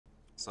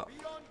So,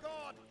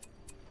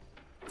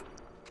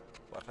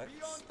 perfect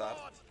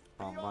start.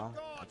 Bam bam.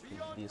 I think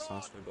these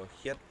ones will go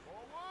here.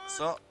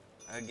 So,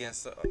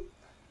 against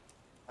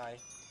hi.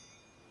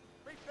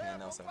 Yeah,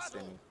 now some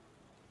streaming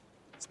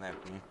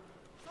sniped me.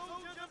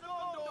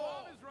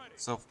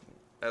 So,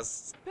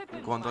 as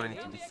Gondor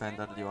need to defend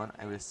early on,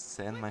 I will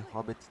send my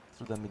hobbit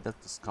through the middle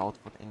to scout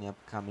for any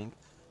upcoming.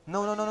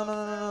 No, no, no, no, no,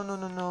 no, no, no,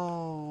 no,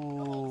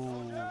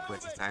 no!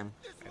 Wasted time.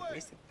 I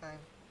wasted time.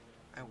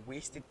 I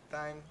wasted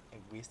time. I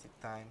wasted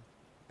time.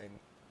 I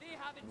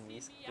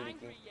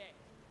misclicking.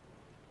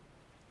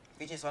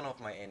 Which is one of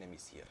my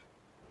enemies here.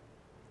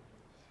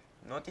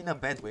 Not in a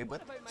bad way,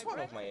 but it's one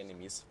of my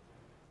enemies.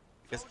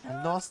 Because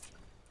I lost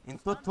in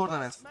 2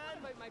 tournaments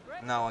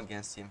now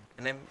against him,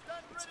 and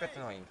it's quite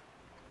annoying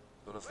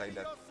to lose like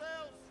that.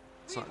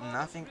 So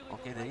nothing.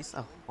 Okay, there is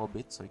a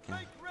hobbit, so you can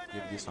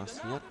give this one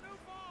here.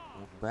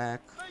 Move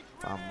back,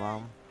 bam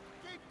bam.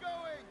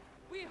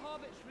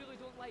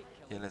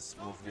 Okay, let's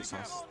move this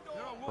one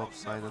top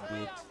side a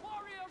bit.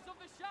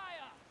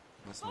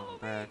 Let's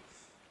move back.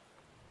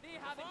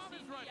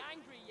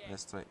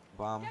 Let's try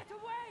bam.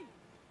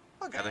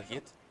 I got a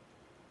hit.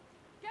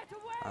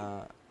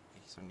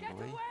 He's running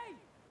away.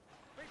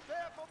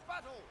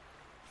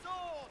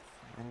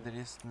 And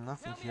there is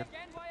nothing here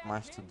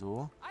much to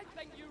do.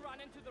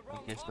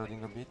 Okay,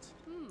 loading a bit.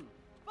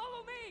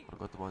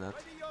 Forgot about that.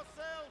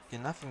 Okay,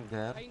 nothing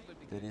there.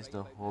 There is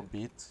the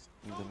hobbit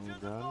in the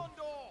middle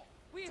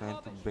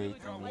trying to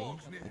bait me.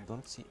 I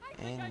don't see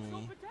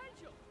any.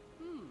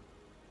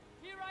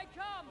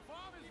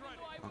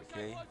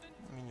 Okay,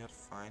 I mean, you're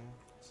fine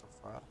so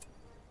far.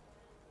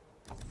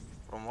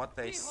 From what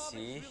I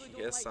see,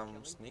 he has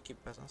some sneaky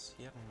peasants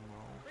here.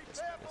 No.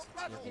 Yes,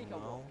 peasants here.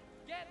 No.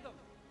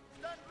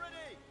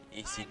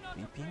 Is he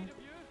creeping?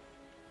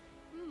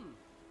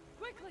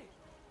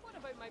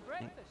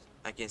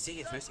 I can see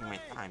he's wasting my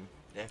time.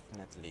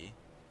 Definitely.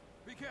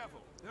 Be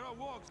careful. There are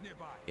wargs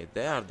nearby. Okay,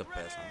 they are the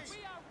peasants.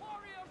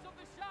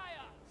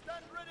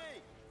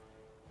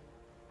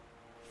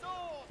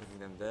 Putting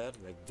them there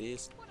like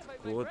this.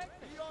 Good.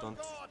 Don't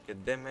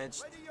get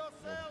damaged.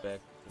 Move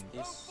back to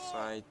this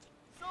side.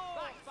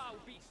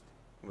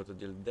 Go to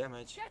deal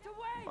damage.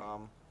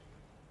 Bam.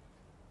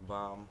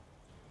 Bam.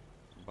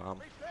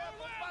 Bam.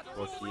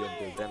 Go here,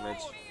 deal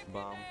damage.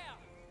 Bam.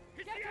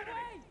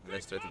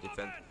 Let's try to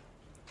defend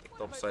the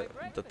top side.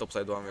 The top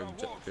side one will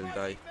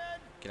die.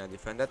 Can I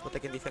defend that? But I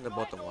can defend the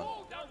bottom one,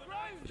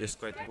 which is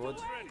quite good.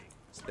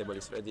 Stable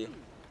is ready.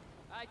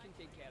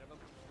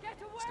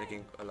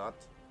 Sneaking a lot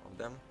of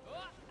them.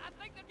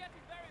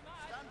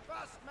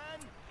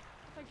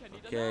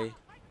 Okay,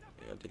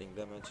 we are dealing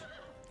damage.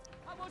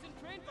 I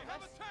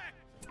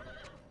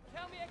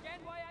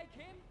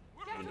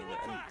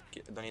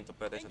don't need to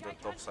pay attention to the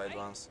top side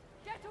ones.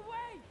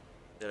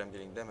 There I'm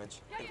dealing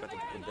damage. I got to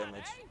put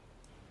damage.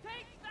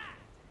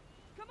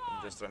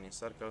 I'm just running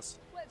circles.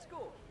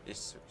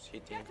 This is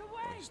hitting. No,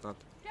 he's not.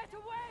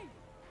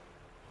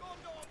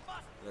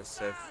 Let's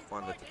have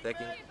one that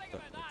attacking.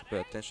 Don't need to pay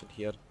attention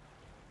here.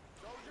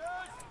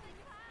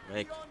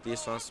 Make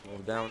these ones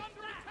move down.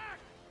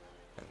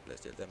 And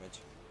let's deal damage.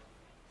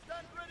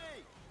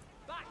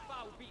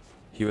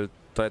 He will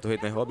try to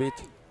hit my hobbit.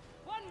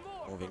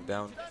 Moving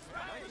down.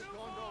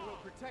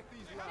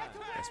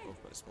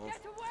 Let's move.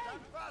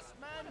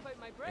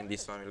 And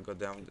this one will go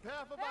down.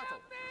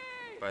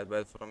 Quite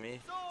bad for me.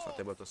 It's not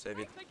able to save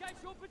it.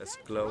 Let's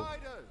glow.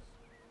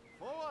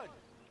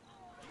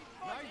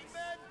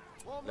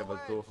 Level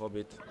 2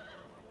 hobbit.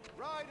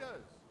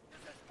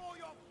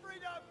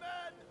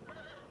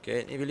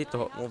 Okay, we need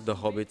to move the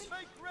hobbit.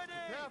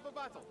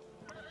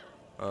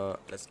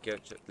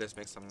 Let's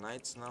make some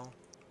knights now.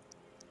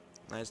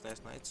 Nice.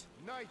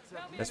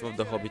 Let's move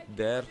the hobbit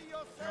there.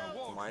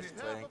 Might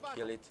try and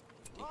kill it.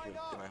 I think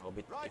he'll kill my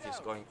hobbit if he's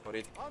going for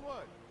it.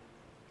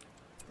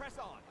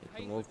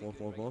 Need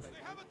to move.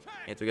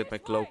 Need to get my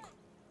cloak.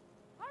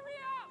 Hurry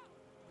up!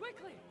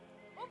 Quickly!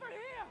 Over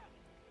here!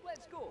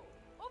 Let's go!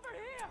 Over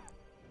here!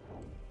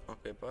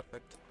 Okay,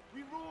 perfect.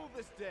 We rule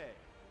this day.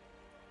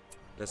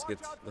 Let's get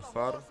the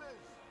farm.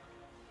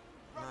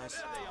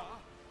 Nice.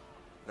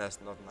 That's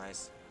not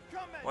nice.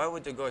 Why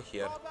would you go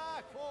here?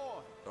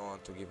 Don't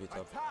want to give it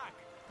up.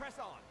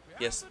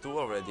 Yes, 2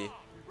 already.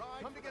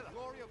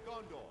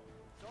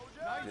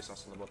 This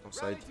one's on the bottom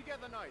side.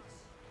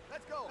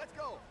 Let's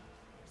go.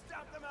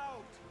 Stamp them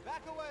out.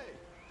 Back away.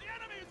 The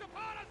enemy is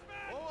upon us,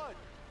 man. Forward.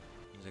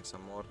 Using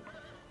some more.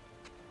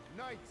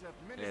 Knights of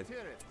Minas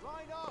Tirith.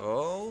 Line up.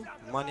 Oh,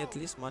 money at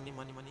least. Money.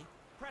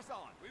 Press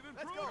on.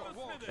 Let's go.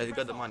 Let's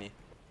got the money.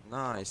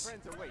 Nice.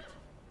 Friends await.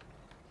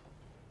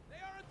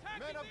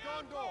 Men of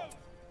Gondor,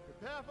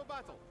 prepare for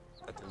battle.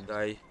 That will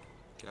die.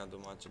 Cannot do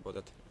much about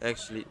that.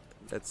 Actually,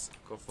 let's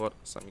go for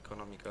some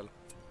economical.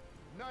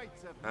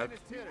 Knights of Help.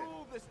 Minas Tirith.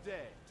 Rule this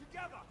day.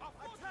 Together.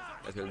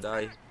 Attack. That will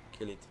die.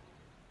 Kill it.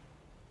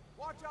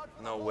 Watch out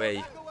for No the way.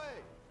 Back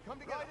away. Come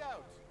together. Ride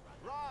out.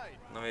 Ride.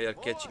 Now they are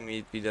catching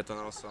me with that one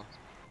also.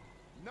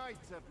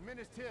 Knights of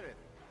Minas Tirith.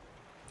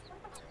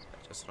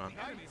 Just run.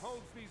 Enemy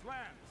holds these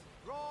lands.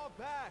 Draw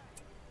back.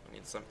 We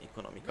need some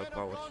economical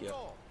power here.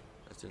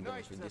 Let's deal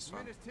damage with this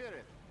one.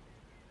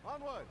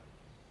 Onward.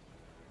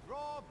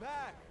 Draw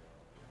back.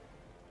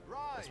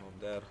 Let's Right. move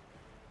there.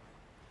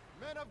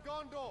 Men of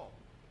Gondor.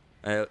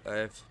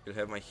 Will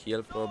have my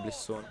heal probably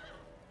soon.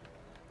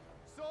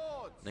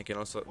 Swords. And I can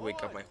also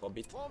wake up my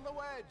hobbit. Form the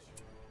wedge.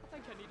 I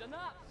think I need a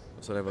nap.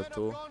 Also level Men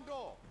 2. of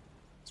Gondor.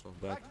 Let's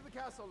move back. Back to the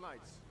castle,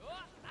 knights. Oh,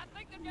 I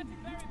think they're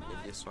getting very Get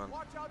mad. this one.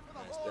 Watch out for the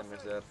Nice horses.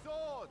 damage there.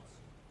 Swords.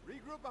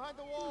 Regroup behind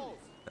the walls.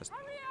 That's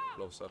Hurry up!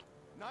 closer.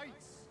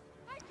 Knights.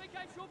 I think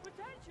I show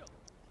potential.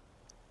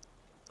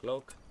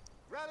 Cloak.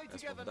 Rally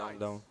Let's together, move down, knights.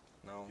 down.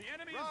 Now The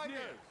enemy is near.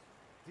 Riders.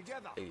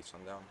 Together. take this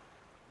one down.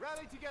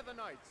 Rally together,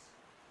 knights.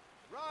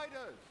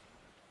 Riders.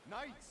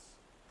 Knights.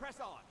 Press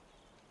on.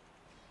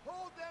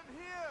 Hold them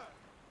here.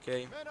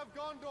 Okay. Men of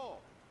Gondor.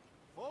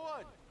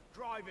 Forward.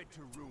 Drive it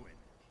to ruin.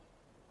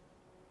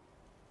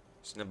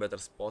 She's in a better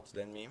spot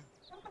than me.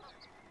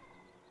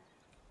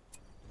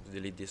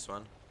 Delete this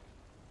one.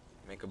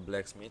 Make a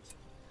blacksmith.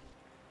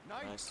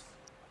 Knights. Nice.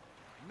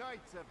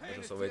 Knights have Let's made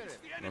also it wait.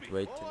 here. Not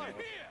wait Forward.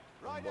 anymore.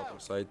 On Ride bottom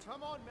out. side.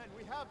 Come on, men.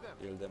 We have them.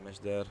 Deal damage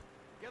there.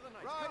 Together,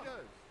 knights.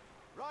 Riders.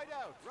 Ride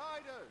out.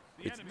 Riders.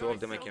 With 2 of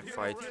them I can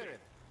fight.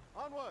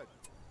 Onward.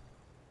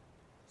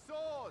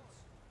 Swords.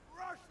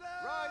 Rush them.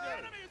 The Riders.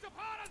 enemy is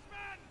upon us,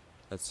 men!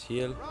 Let's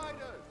heal.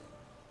 Riders.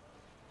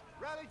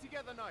 Rally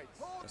together, knights.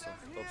 Hold That's them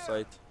on here. top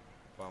side.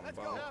 Bam Let's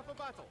go. bam. Prepare for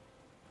battle.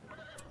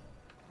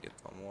 Get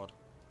one more.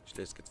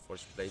 Actually, let's get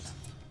forged blades.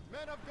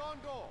 Men of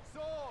Gondor.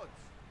 Swords.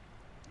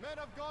 Men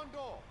of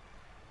Gondor.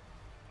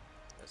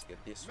 Let's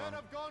get this Men one.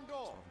 of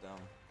Gondor. Let's move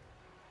down.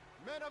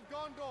 Men of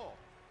Gondor.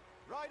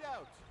 Ride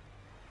out.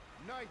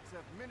 Knights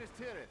of Minas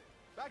Tirith.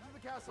 Back to the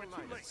castle, We're too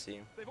knights. late. Let's see.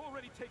 They've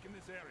already taken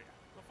this area.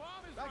 The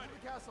farm is Back ready.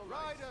 to the castle,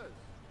 riders.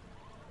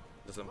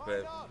 Doesn't Ride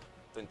pay. up.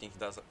 Don't think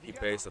he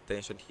pays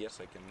attention here,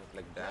 so I can move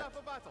like Prepare that.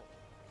 for battle.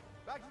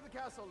 Back to the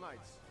castle,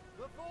 knights.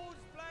 The forged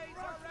blades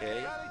are Okay.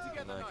 ready. Rally And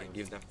together, now I can knights.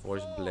 give them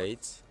forged Swords.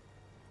 blades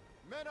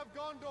Men of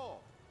Gondor.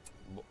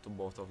 to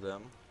both of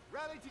them.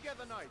 Rally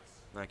together, knights.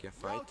 Now I can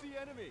fight. Rout the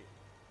enemy.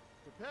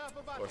 Prepare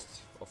for battle.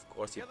 Of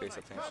course, he Together, pays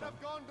knights. Men attention.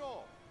 of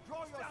Gondor.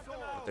 Draw your Don't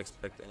swords.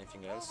 expect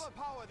anything else.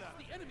 Overpower them.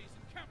 The enemy's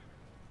encampment.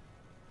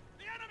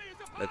 The enemy is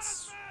upon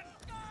Let's- us,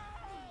 men!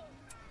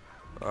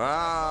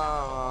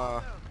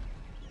 Ah!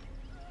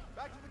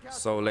 Back to the castle.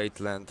 So late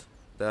land.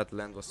 That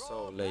land was so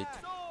Draw late.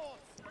 back.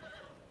 Swords.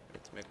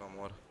 Let's make one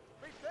more.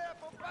 Prepare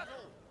for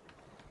battle.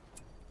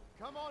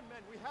 Come on,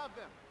 men, we have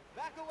them.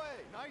 Back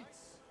away,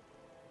 knights.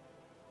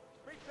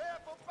 Prepare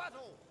for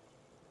battle.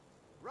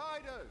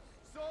 Riders,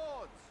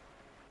 swords.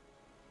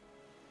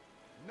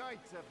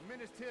 Knights of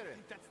Minas Tirith.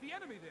 That's the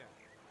enemy there.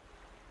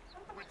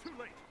 We're too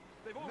late.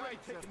 They've already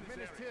Knights of taken this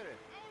Minas area.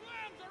 Tirith. Our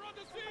lands are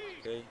under siege!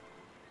 Okay.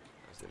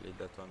 Let's delete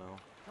that one now.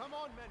 Come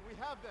on, men, we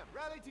have them.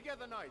 Rally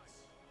together, knights.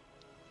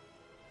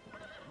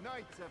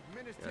 Knights of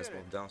Minas Yeah, let's Tirith.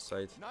 move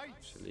downside.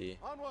 Knights, Actually,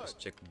 onward. let's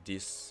check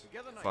this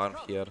Together, knights, farm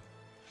come. here.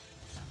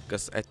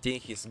 Because I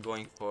think he's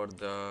going for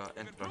the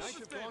entrance.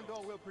 Knights of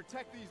Gondor will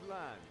protect these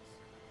lands.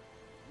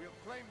 We'll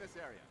claim this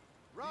area.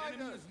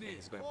 enemy Riders, is near.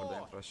 He's going for the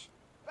forth. entrance.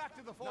 Back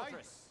to the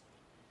fortress.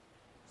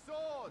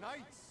 Swords.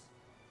 Knights.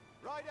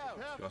 Ride out.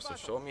 Prepare He for wants to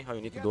battle. show me how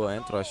you need to Together, do an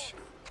entrance.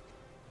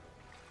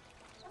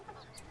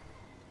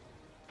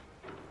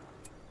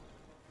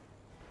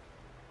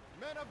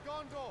 Men of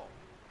Gondor,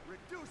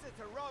 reduce it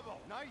to rubble.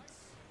 Knights,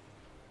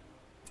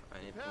 I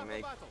need prepare to for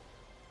make. battle.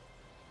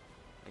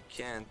 I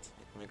can't. I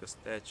need to make a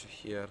statue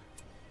here.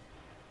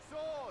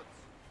 Swords,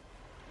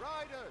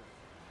 riders.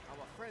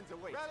 Our friends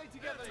await. Rally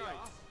together, they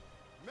knights.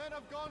 Men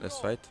of Gondor, Let's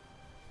fight.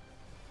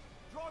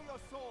 draw your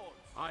swords.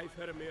 I,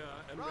 Faramir,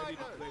 am ready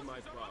to Riders. play my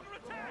They're part.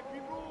 under attack! We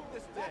rule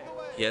this day. Back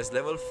away. He has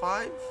level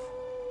 5.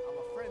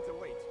 Our friends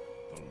await.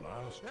 The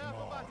last Prepare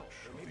for battle. march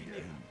of the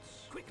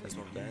Ents. Let's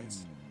move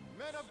dance.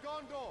 Men of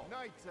Gondor,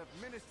 knights of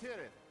Minas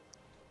Tirith.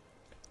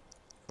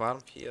 Farm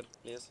here,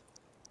 please.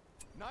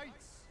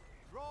 Knights,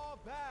 draw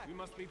back. We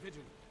must be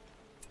vigilant.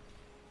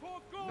 For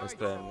Let's God!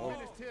 try and of move.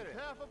 Minas Tirith.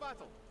 Prepare for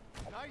battle.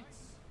 Knights,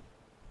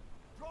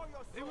 draw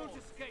your They won't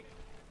swords. escape.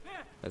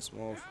 There! Let's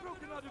move.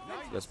 Broken our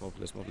defense! Let's move.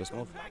 Let's move. Let's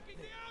move. Attacking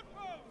the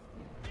outpost!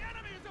 The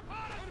enemy is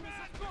upon us, men!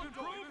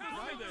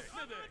 Under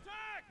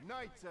attack!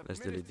 Knights of Let's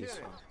Minas delete this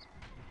Tirith. one.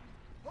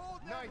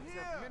 Hold Knights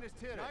of Minas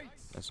Tirith.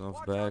 Knights, Let's move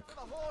watch back. out for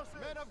the horses.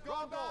 Men of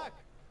Gondor.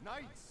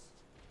 Knights,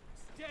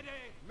 Steady!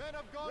 men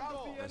of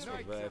Gondor. Let's move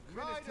Knights back. of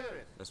Minas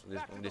Tirith. Let's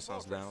Back to move the this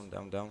one's fortress. down,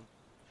 down, down.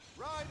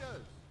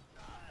 Riders.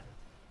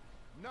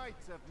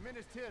 Knights of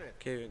Minas Tirith.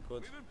 Okay, we're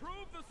good. We've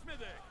improved the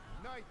smithy!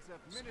 Knights of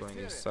Let's Minas go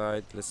Tirith.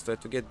 inside. Let's try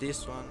to get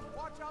this one.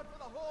 Watch out for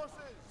the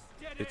horses.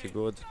 Steady! Pretty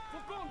good.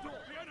 For Gondor!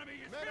 The enemy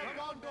is Men here!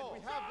 of Gondor. We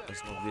have them.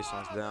 Let's move these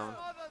ones down.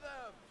 Smother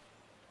them.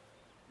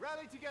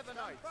 Rally together,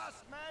 knights.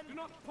 Do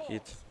not pause!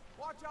 Hit.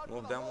 Watch out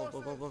Move for the down, move,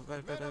 horses. move, move,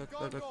 back, Men back, of back,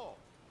 back, back. Gondor.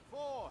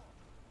 Forth.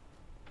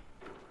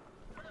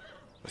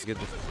 Let's get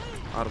the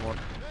armor.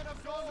 Men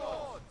of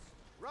Gondor.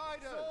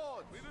 Riders.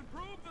 Swords. We've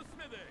improved the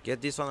smithy!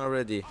 Get this one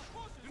already.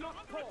 Forces are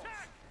under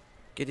attack!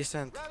 Get this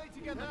sent. Rally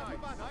together,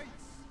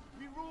 knights.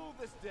 We rule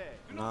this day.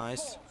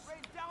 Nice. Rain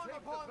down the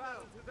upon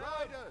them!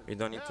 Riders! We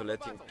don't need to prepare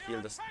let for him battle.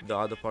 kill the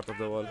other part of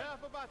the wall. Prepare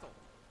for battle!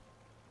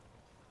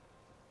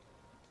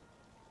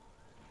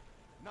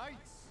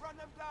 Knights! Run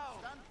them down!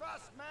 Stand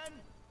fast, men!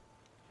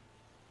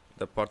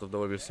 The part of the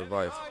wall will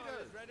survive.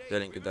 Riders!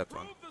 Telling you that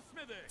one. Improve the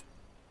smithy.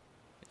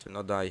 It will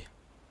not die.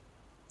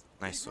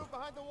 Nice one. Regroup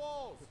behind the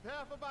walls!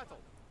 Prepare for battle!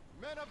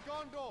 Men of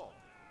Gondor!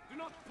 Do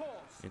not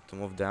pause. Need to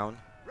move down.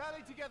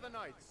 Rally together,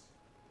 knights!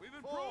 We've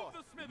improved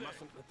the smithy.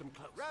 Mustn't let them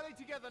close. Rally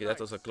together, Okay, that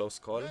was a knights! close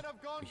call. Men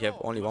of Gondor! We have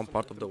only one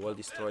part of the wall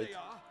destroyed.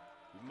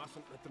 We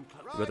mustn't let them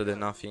close. Better than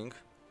nothing.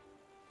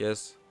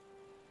 Yes,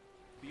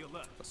 Be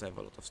alert. doesn't have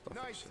a lot of stuff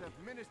Knights actually. of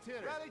Minas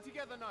Tirith! Rally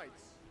together,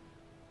 knights!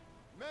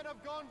 Men of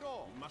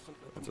Gondor! We mustn't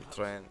let Want them to close.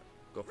 try and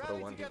go for a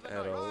Rally one-hit together,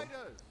 arrow knights!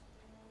 Riders!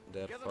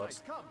 there Together,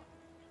 first. knights, come!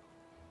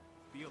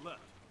 Be alert.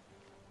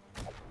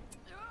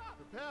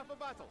 Prepare for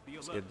battle! Be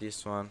Let's alert. get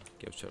this one,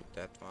 capture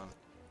that one,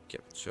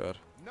 capture.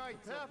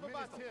 Knights of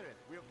Minas Tirith!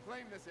 We'll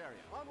claim this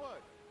area.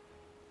 Onward!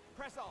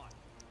 Press on!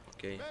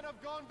 Okay, Men of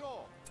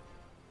Gondor!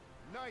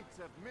 Knights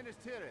of Minas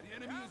Tirith! The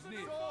enemy is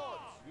near.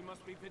 Swords! We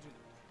must be vigilant.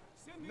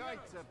 Send the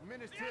Knights arrows. of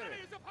Minas The enemy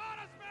Tirith! is upon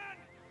us, men.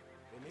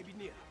 They may be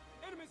near.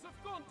 Enemies of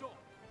Gondor.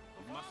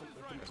 We mustn't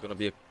let them it's gonna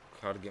be a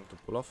hard game to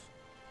pull off.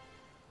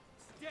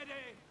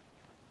 Steady.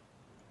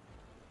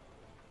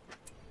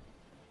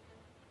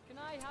 Can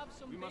I have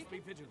some We must be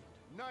bacon? vigilant.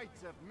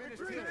 Knights of Minas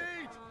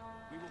Tirith!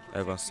 We will I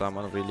haven't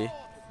summoned really.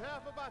 Prepare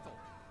for battle!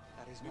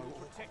 We will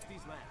protect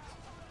these lands.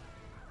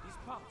 These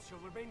paths shall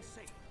remain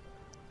safe.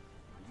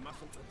 We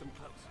mustn't let them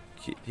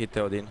close. Hit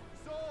Theodin,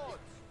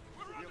 Swords!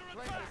 We'll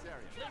claim this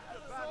area.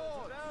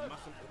 Swords! We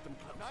mustn't let them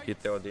close. hit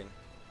Theodin.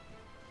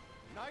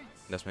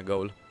 Knights! That's my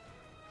goal.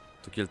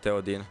 To kill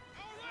Theodin. Our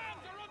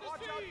lands are under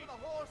Watch out siege. for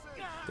the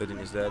horses! Theodin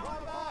is dead.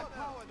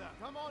 Power them!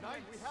 Come on,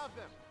 knights! We have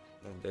them!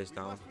 Move this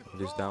down, move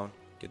this down.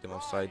 Get them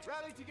offside.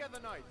 Rally together,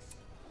 knights!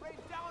 Rain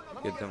down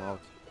on Get them out.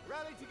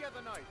 Rally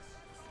together, knights!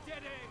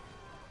 Steady.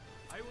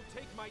 I will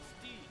take my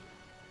steed.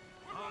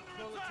 Our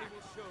quality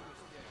will show this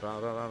day.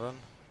 Run, run, run, run.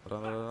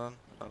 Run, run, run, run,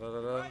 run,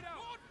 run, run.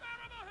 Lord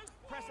Faramir has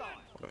Press fallen.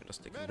 on. Let me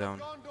just take him Men down.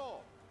 of Gondor!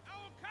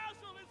 Our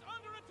castle is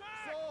under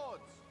attack.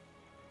 Swords!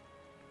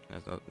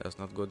 That's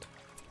not good.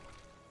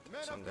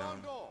 Men Some of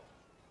down. Gondor!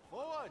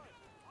 Forward!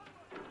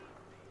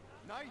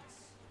 Knights!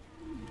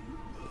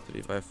 To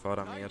revive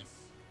Faramir. Knights!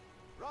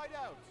 Ride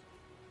out!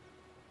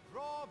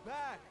 Draw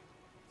back!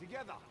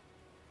 Together!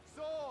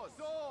 Swords! I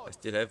Swords!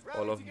 still have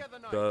all of the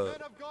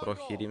Men of Gondor!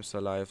 Rohirrims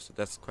alive, so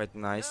that's quite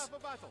nice. Prepare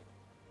for battle!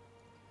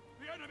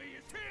 The enemy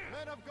is here.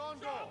 Men of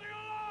Gondor! Sound the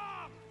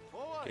alarm.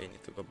 Forward! Okay,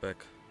 need to go back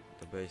to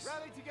the base.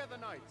 Rally together,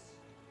 knights!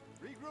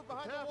 Regroup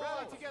behind the walls!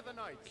 Rally together,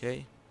 knights!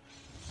 Okay,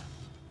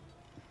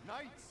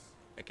 Knights!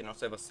 I can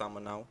also have a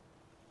summon now.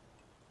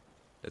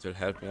 That will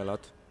help me a lot.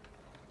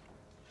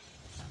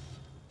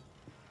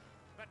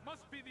 That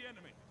must be the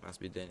enemy. Must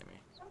be the enemy.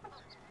 Our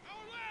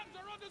lands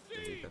are under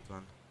Delete siege. that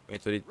one. We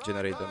need to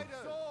regenerate them. Riders!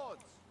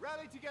 Swords!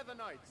 Rally together,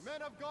 knights!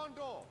 Men of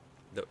Gondor!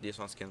 These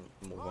ones can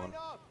move on Line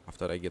up!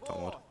 after I get one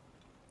more. Forth!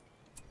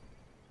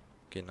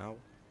 Okay, now.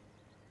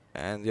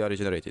 And they are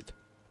regenerated.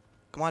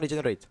 Come on,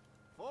 regenerate.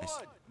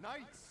 Forward!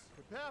 Knights!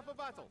 Prepare for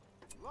battle!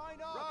 Line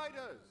up!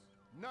 Riders!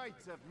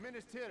 Knights of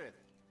Minas Tirith!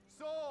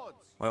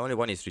 Swords! My only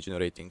one is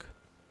regenerating.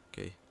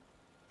 Okay,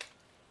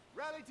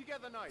 Rally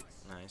together,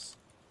 knights! nice.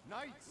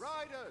 Knights!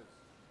 Riders!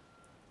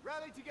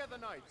 Rally together,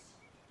 knights!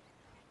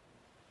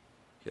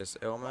 Here's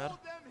Eomer.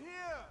 Hold them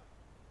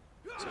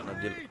here! It's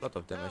gonna deal a lot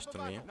of damage to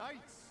me.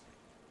 Knights!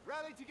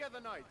 Rally together,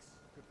 knights!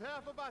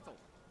 Prepare for battle!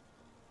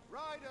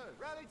 Riders!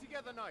 Rally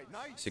together, knights!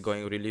 Knights! Is he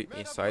going really Men of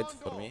inside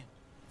for Gondor! me?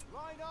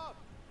 Line up!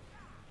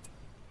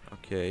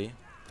 Okay.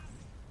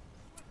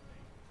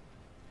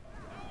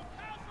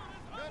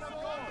 Men of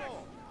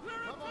Gondor!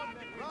 Come on,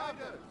 men!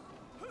 Riders!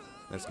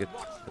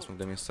 Let's move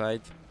them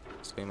inside.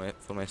 Let's go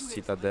for my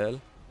citadel.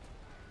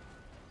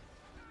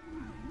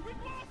 We've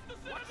lost the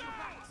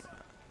citadel.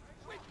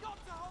 We've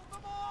got to hold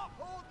them off!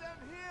 Hold them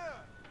here!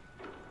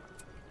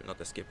 Will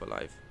not escape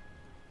alive.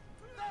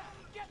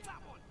 Get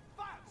that one!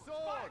 Fire!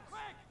 Swords!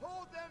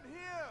 Hold them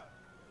here!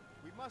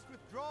 We must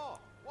withdraw!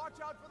 Watch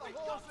out for the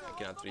horses! I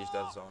cannot reach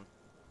that zone.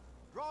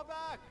 Draw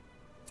back!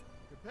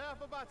 Prepare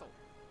for battle!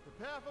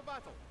 Prepare for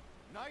battle!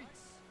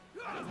 Knights!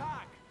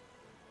 Attack!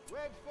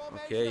 Wedge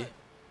formation! Okay.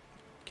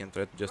 Can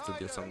try to just to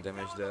deal Riders, some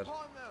damage down there.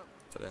 upon them.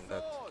 But then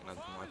that Swords!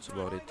 cannot do much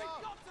about it. We've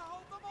got to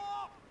hold them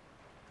off!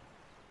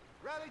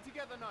 Rally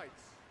together,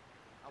 knights!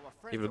 Our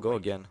friends He will go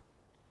await. again.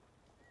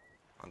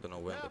 I don't know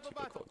when, Prepare but he for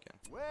will go battle. again.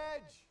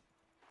 Wedge!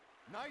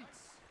 Knights!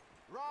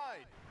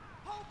 Ride!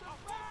 Hold the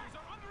Forces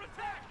are under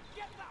attack.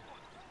 Get that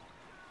one!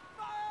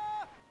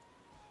 Fire!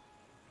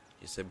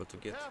 He's able to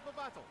get. Prepare for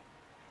battle!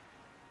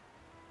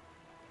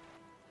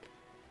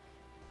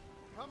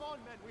 Come on,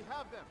 men, we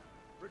have them!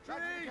 Retreat!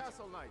 Back to the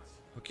castle, knights!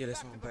 Okay,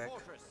 let's Back move to the back.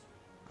 fortress!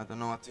 I don't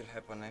know what will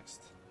happen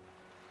next.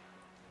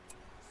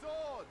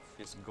 Swords!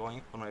 He's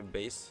going for my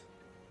base.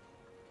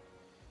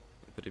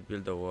 To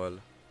rebuild the wall.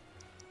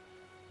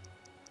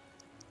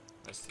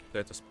 Let's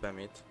try to spam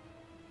it.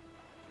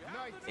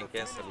 Knights Can of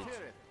cancel Minas it.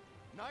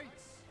 Tirith.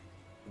 Knights!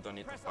 We don't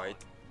need to Press fight.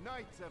 on.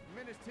 Knights of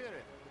Minas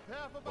Tirith,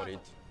 prepare for for battle.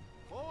 it.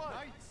 Forward.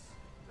 Knights,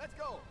 let's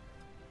go.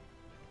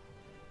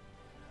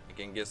 I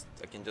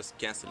can just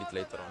cancel it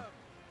later on.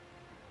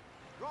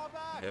 Draw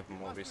back. I have We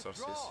more must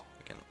resources. withdraw.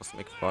 I can also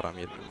make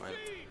Faramir in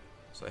mine,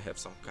 so I have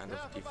some kind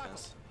of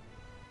defense.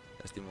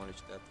 Let's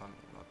demolish that one.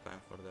 No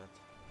time for that.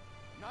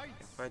 I can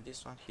Knights, fight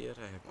this one here.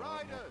 I have more.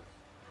 riders,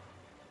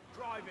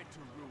 Drive it to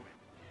ruin.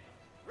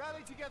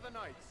 rally together,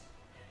 knights.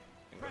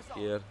 I can go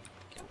here.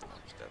 I can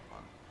demolish that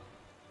one.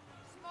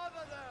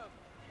 Smother them.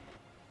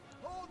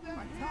 Hold them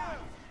here.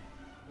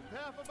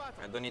 Prepare for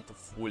battle. I don't need to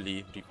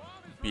fully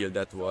rebuild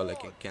that wall. I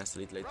can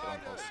cancel it later on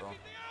also.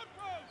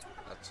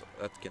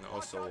 That can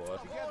also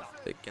work.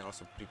 They can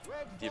also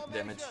deep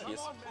damage his.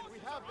 Come on, men, we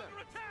have them.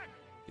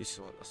 This is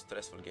a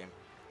stressful game.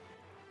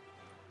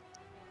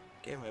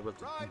 Okay, I'm able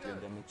to deal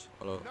damage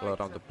all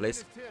around the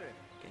place.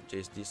 Can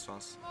chase these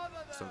ones.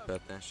 Don't pay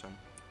attention.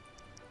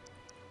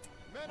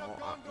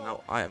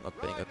 Now I am not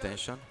paying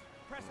attention.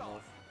 Press on.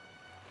 Move.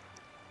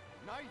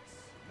 Knights,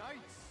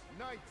 knights,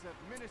 knights of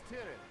Minas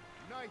Tirith,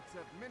 knights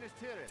of Minas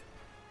Tirith.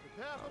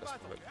 Prepare Now for let's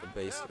battle. go back to the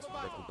base. Prepare Let's for go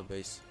back to battle. the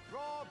base.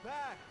 Draw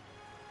back.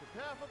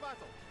 Prepare for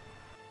battle.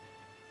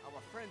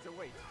 Our friends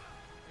await.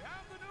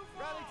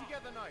 Rally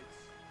together, knights.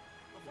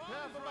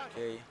 Prepare for battle.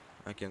 Okay,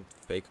 I can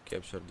fake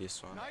capture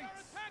this one.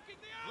 Knights,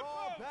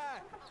 draw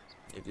back.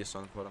 Leave this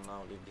one for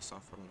now. Leave this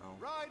one for now.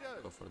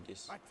 Riders, Go for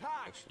this.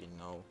 attack. Actually,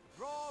 no.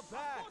 Draw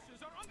back.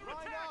 Forces are under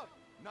Line attack. up.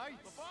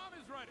 Knights, The bomb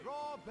is ready.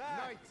 draw back.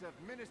 Knights of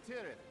Minas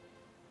Tirith.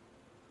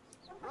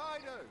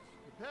 Riders,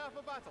 prepare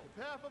for battle.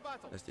 Prepare for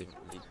battle. Let's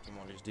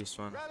demolish this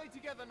one. Rally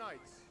together,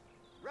 knights.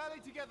 Rally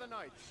together,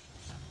 knights.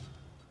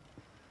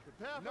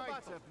 Prepare for knights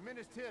battle. Of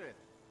Minas Tirith.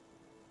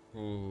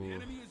 Ooh. The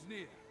enemy is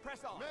near. Press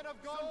on. Men of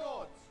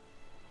Gondor.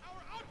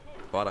 Our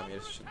outpost.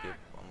 Faramir should be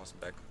almost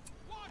back.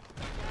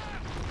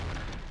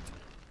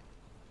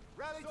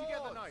 Rally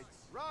together, knights.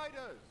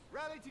 Riders,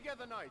 rally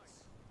together,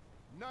 knights.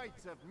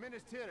 Knights of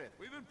Minas Tirith.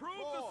 We've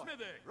improved Four. the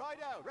smithing. Ride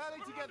out. Rally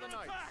We're together, under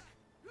knights. attack.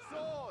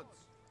 Swords.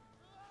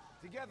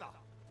 Together.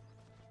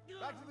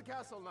 Back to the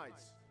castle,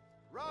 knights.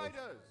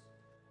 Riders.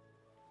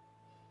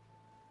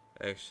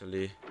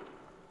 Actually,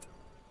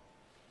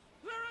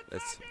 They're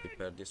let's attacking.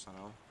 prepare this one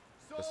now.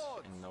 Because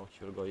Swords. I know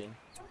he will go in.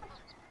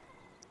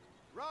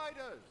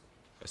 Riders.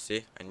 You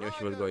see, I knew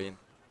he will go in.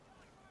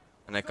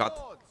 And I caught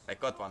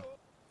one.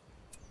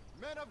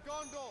 Men of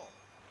Gondor.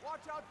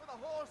 Watch out for the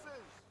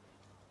horses.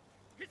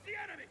 It's the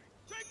enemy.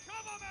 Take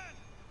cover, men.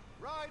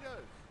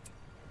 Riders.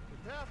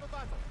 Prepare for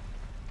battle.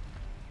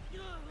 We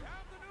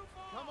have the new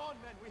bomb. Come on,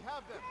 men. We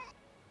have them.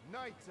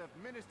 Knights of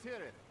Minas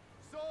Tirith.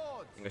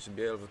 Swords. I think I should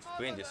be able to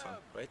win this one,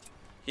 right?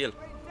 Heal.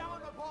 Rain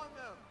down upon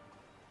them.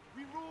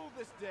 We rule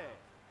this day.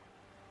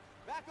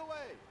 Back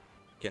away.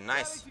 Okay,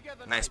 nice.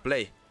 Nice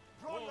play.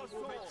 Draw your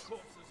Will make swords.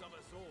 corpses of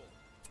us all.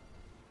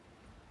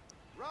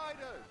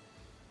 Riders.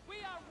 We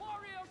are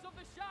warriors of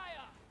the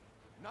Shire.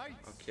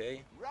 Knights.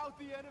 Okay. Rout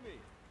the enemy.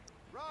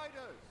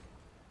 Riders.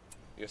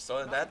 You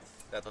saw that?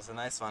 That was a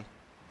nice one.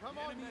 Come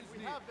on, men.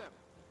 We have them.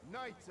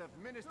 Knights of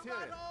Minas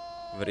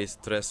Tirith. Very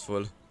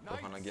stressful. Go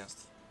on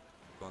against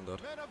Gondor.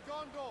 Men of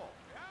Gondor.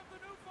 We have the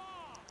new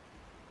bomb.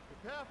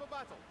 Prepare for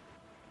battle.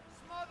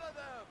 Smother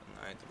them.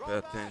 I need to pay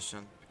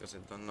attention because I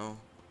don't know.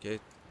 Okay,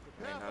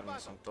 main army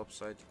is on top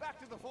side. Back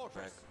to the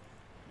fortress.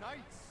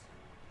 Knights.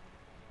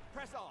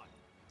 Press on.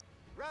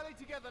 Rally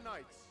together,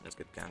 knights. Let's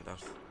get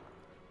Gandalf.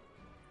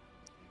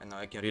 And now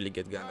I can really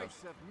get Gandalf.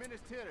 Knights of Minas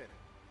Tirith.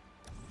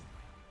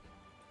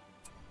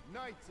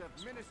 Knights of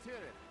Minas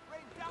Tirith.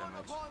 Rain down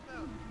Damage. upon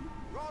them.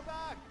 Draw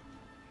back.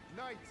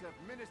 Knights of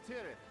Minas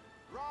Tirith.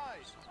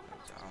 Rise.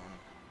 Down.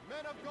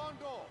 Men of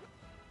Gondor.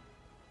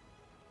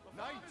 The bomb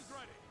Knights. is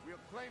ready.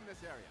 We'll claim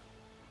this area.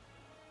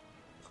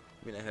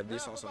 Will I have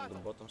this Prepare also for on the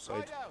battle. bottom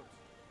side? Ride out.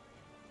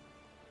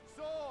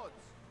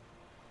 Swords.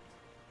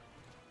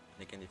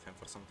 They can defend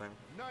for some time.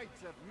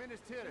 Knights of Minas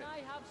Tirith. Can I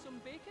have some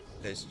bacon?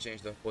 Let's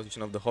change the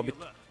position of the Hobbit.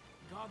 Alert.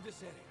 Guard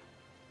this area.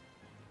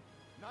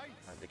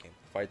 Knights. And they can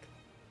fight.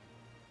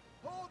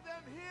 Hold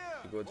them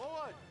here. Good.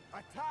 Forward.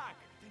 Attack.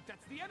 I think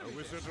that's the The enemy.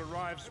 wizard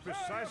arrives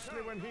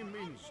precisely when he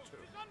means to.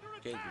 He's under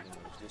Okay, attack. we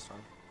demolish this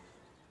one.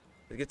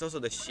 Let's get also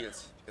the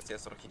shields because he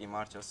has Rohirrim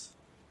marchers.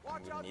 Watch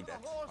And we out need for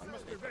that the on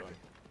horses. later on.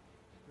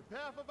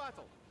 Prepare for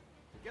battle.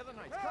 Together,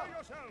 knights. Prepare Come.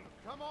 yourselves.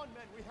 Come on,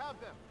 men. We have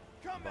them.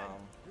 Come, men.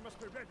 Bam. You must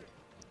be ready.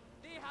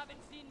 They haven't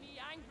seen me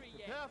angry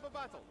yet. Prepare for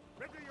battle.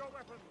 Ready your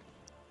weapons.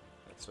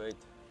 Let's wait.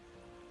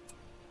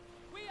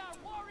 We are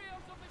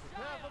warriors of the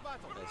Prepare for Shire.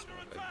 battle. Let's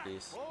move like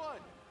this.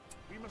 Forward.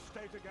 We must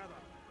stay together.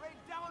 Rain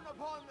down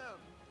upon them.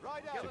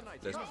 Ride out. Together,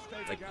 knights. Let's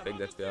Come. like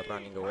that we are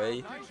running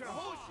away. Knights of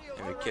horse shields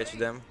And we are catch ready.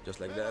 them just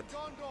like Men that. of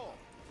Gondor.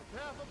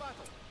 Prepare for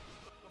battle.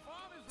 The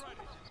bomb is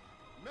ready.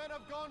 Men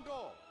of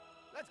Gondor.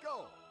 Let's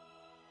go.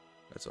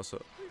 Let's also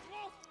We've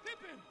lost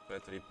Pippin. try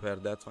to repair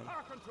that one.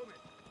 Hearken to me.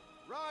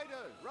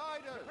 Riders.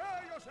 Riders.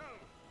 Prepare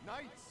yourselves.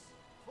 Knights.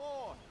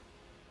 Forth.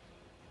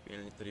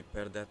 We'll need to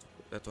repair that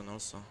one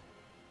also.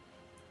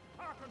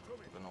 Hearken to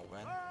me. Don't know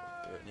when,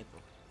 but we need to.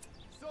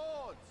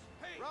 Swords.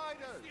 Hey,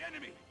 Riders. it's the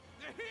enemy.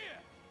 They're here.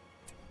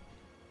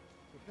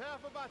 Prepare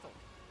for battle.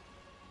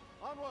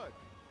 Onward!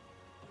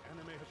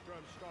 Enemy has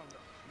grown stronger.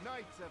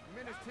 Knights of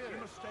Minas We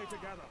Tirith! must stay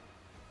together.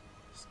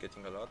 It's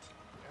getting a lot of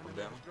Enemy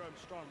them. has grown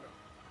stronger.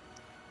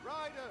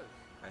 Riders!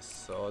 I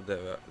saw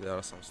there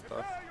are some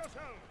stuff. Prepare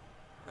yourself!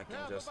 I Prepare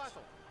can for just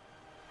battle!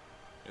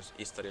 use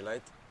history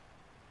light.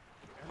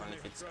 Only Enemy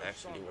if has it's grown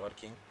actually stronger.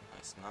 working. No,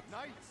 it's not.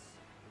 Knights!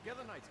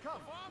 Together, knights,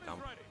 come! Bomb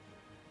Dump. is ready.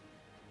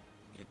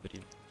 Get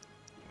ready.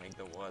 Make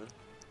the wall.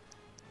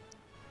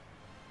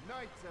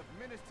 Knights of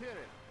Minas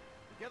Tirith!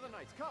 Together,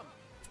 knights, come!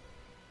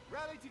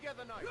 Rally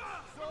together, knights!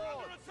 We're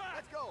under Swords! attack!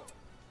 Let's go!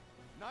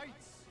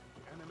 Knights!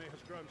 Enemy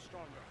has grown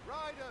stronger.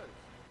 Riders!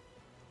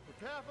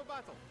 Prepare for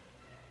battle!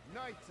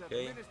 Knights of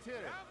Okay. Minas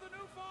Tirith! Have the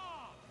new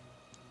farm.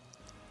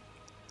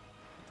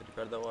 To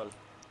repair the wall.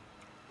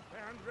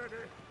 Stand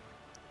ready.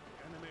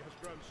 Enemy has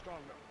grown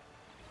stronger.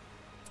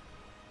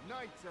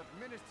 Knights of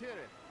Minas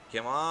Tirith!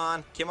 Come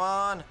on! Come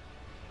on!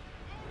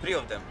 3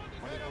 of them.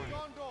 Men of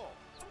Gondor!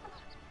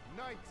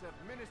 Knights of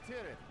Minas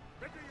Tirith!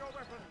 Ready your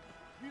weapon.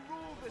 We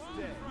rule this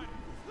day!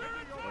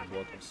 On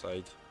bottom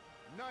side.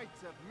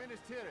 Knights of Minas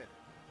Tirith!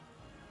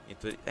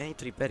 I need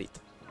to repair it.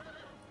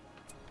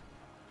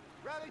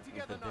 Rally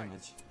together, Repair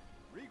knights! damage.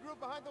 Regroup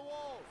behind the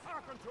walls!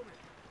 Hearken to me.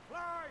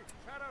 Fly,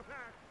 shadow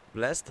pack.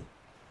 Blast.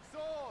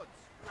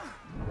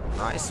 Swords!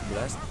 Nice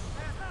blast.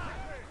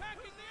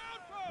 Attacking the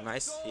outpost.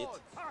 Nice hit. Swords!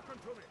 Hearken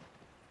to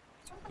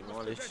me.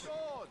 Demolish.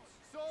 Swords!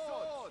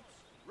 Swords!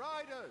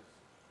 Riders!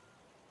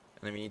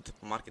 And we need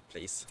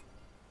marketplace.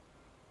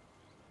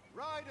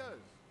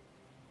 Riders!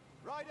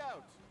 Ride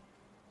out!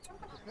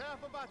 Prepare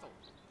for battle!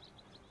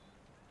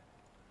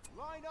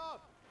 Line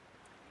up!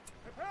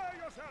 Prepare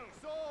yourselves.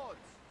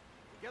 Swords!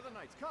 Together,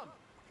 knights, come!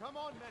 Come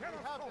on, men, we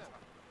Cannot have falter.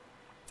 them!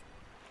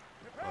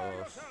 Prepare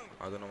yourselves.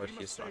 I don't know where We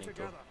he's must stay running to.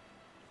 together.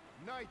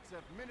 Knights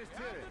of Minas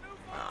Have the Tirith! new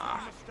We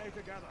farm. must stay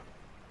together.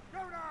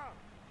 Go now.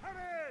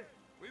 Hurry.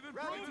 We've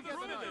Rally improved the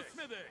together,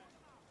 smithy.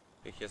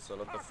 knights. He has a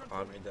lot of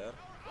army there.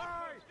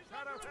 Fly,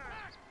 shadow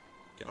pack.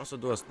 Can also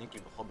do a sneaky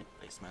hobbit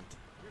placement.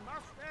 We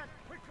must act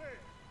quickly.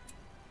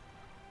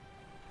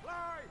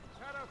 Fly,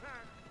 shadow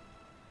pack.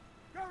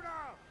 Go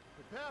now.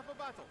 Prepare for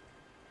battle!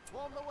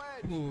 Form the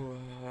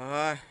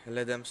wedge!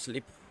 Let them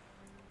sleep.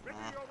 Ready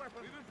your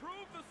weapon. We've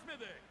improved the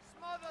smithy.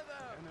 Smother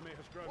them! Enemy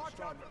has grown Watch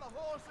out stronger. for the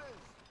horses!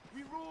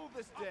 We rule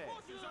this day! Our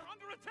forces are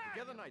under attack.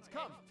 Together, knights,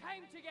 come!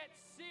 Time to get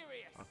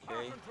serious.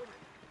 Okay. Hearken to me.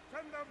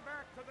 Send them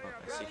back to the I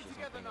abyss. see Rally he's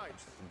together, not paying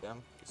knights. attention to them.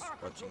 He's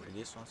watching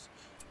these ones.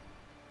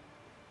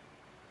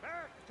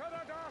 Back to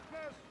the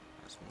darkness.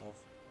 Let's move.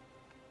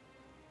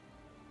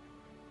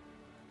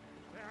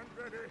 Stand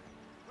ready.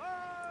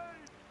 Fly.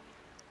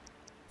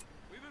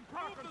 We've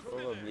improved the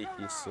smithy. Probably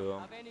he's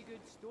Have any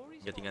good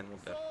stories? getting for a me?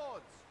 move there.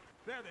 Swords!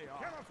 There they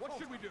are. What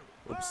should we do?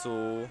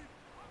 Oopsie.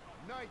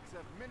 Knights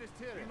of Minas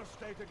We Tirith! must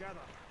stay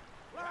together.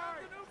 Have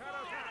Fly, the new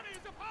shadow farm. The pack. enemy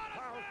is upon us.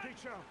 Foul man.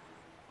 teacher.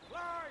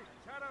 Fly,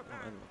 shadow No,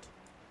 pack. I'm not.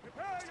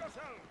 Prepare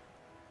yourself.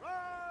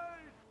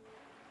 Ride.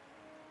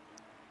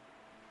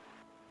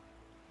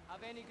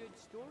 Have any good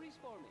stories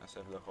for me? Let's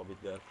have the hobbit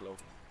there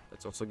cloaked.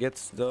 Let's also get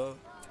the...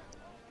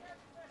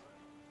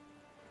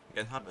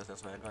 Get harvest,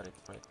 that's why I got it,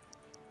 right?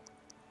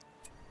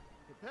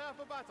 Prepare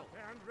for battle!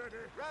 Stand ready.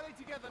 Rally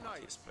together, He's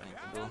knights! planning to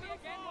Have do. the new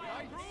farm.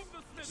 Knights. Improved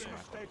the We smithy.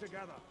 must stay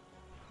together.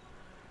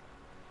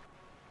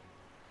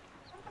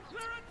 They're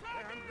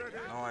attacking. Stand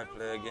ready. Now I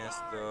play against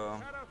Shadow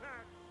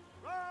pack.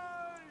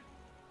 Ride.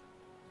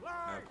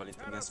 Fly, I call it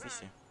shadow against pack.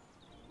 Fishy.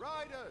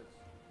 Riders!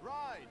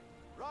 Ride!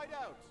 Ride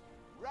out!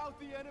 Rout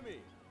the enemy!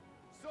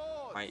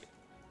 Swords! My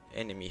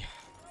enemy.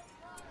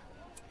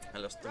 I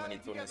lost too many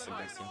turns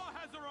against him. War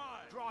has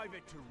arrived. Drive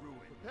it to ruin.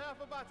 Prepare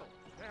for battle!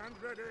 Stand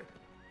ready.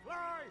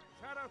 Fly,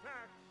 shadow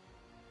pack.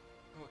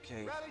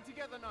 Okay. Rally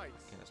together,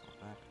 knights! Okay, that's not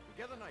bad.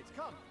 Together, knights,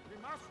 come! We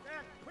must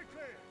act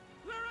quickly.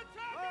 They're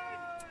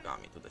attacking.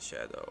 Got me to the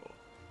shadow.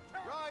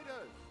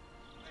 Riders!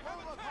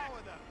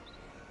 Overpower them!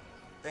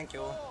 Thank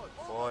you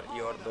for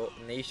your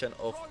donation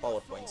of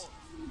PowerPoints.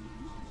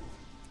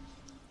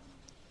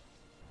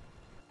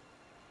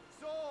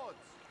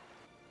 Swords!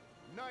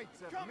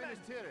 Knights of Minas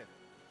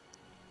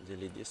Tirith!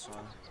 Delete this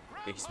one.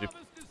 Okay,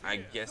 I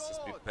guess he's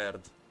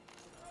prepared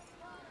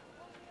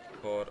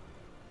for...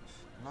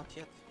 Not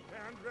yet.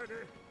 Stand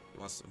ready. He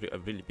wants a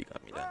really big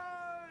army there.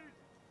 Ride.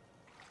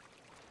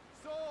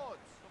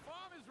 Swords! The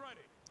farm is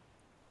ready.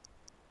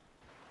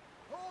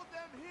 Hold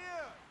them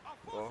here! Our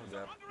Oh, forces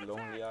they're are under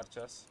lonely attack.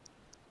 archers.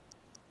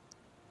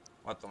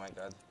 What? Oh my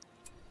god.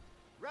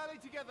 Rally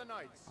together,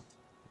 knights!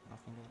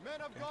 Nothing.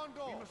 Men of We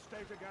Gondor! must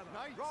stay together.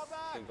 Knights! Draw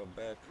back! Can go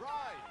back.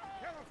 Ride!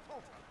 Cannot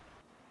falter.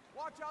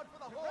 Watch out for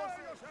the Prepare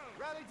horses! yourself.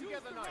 Rally Use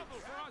together, the knights!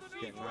 rebels for our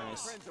Okay, siege.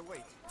 nice. Friends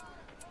await!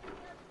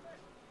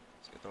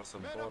 Let's get also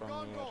Men of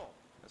Boron here. Gondor!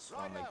 Let's Ride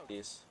run like out.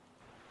 this.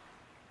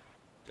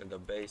 Till the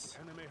base.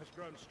 Enemy has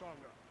grown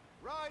stronger.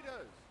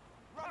 Riders!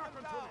 Run them Hearken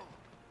to down! me.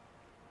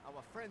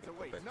 Our friends Go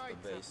await! back to the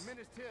Knights base. of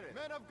Minas Tirith!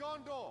 Men of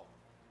Gondor!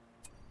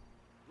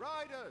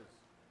 Riders!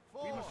 We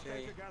must Forward! stay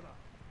Okay. together.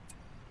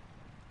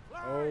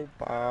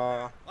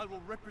 Opa! I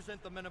will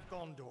represent the men of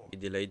Gondor! He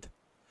delayed.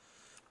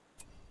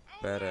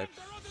 Our men Barrack.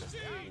 are under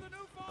siege. The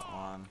new Go farm.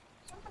 on.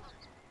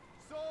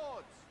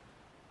 Swords!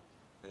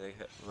 Do I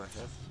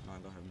have? No, I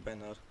don't have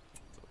banner.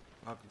 So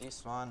knock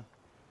this one.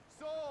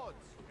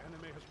 Swords!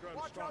 Enemy has grown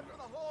Watch out stronger. for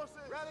the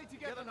horses! Rally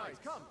together, knights,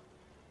 come!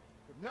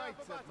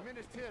 Knights of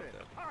Minas Tirith!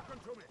 Hearken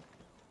to me.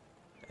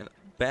 And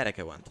barrack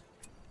I want.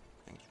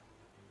 Thank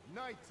you.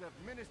 Knights of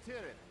Minas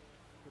Tirith!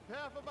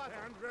 Prepare for battle!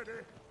 Stand ready.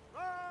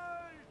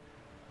 Rise!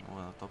 Oh,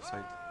 on the top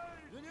side.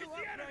 The new It's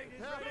the enemy! upgrade!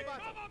 Prepare for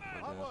battle!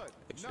 But, Onward!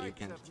 actually you Knights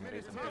can of generate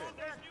Minas them. Tirith!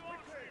 There's new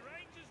archery!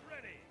 Range is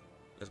ready!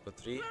 Let's go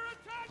 3. We're 1,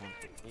 attacking!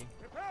 2, 3.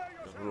 Prepare The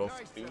yourself. rule of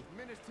Knights 3. of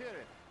Minas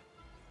Tirith!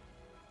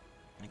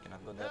 I cannot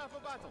do Prepare that. for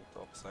It's battle. on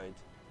top side.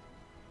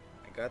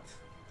 I got.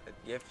 I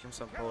gave him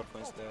some power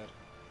points there.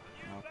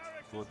 Not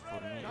good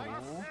for me.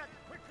 Knights. Ooh, Act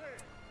quickly.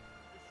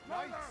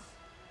 Destroy Knights!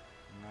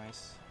 them.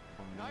 nice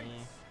for me.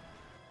 Knights!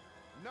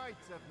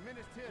 Knights of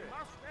Minas Tirith!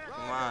 Must act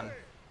Come on.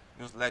 quickly.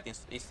 Use light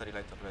history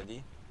light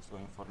already. It's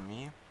going for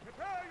me.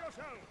 Prepare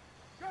yourself.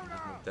 Go Just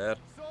now. move there.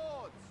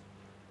 Swords!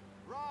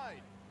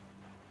 Ride!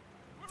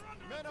 We're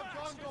under Men of attack!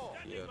 Gondor!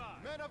 Standing Here.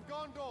 by. Men of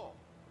Gondor!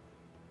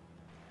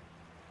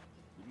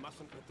 We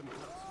mustn't let them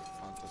close.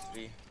 1, 2,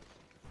 3.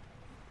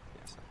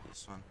 Yes, at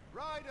this one.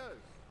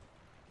 Riders!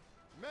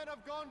 Men of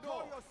Gondor!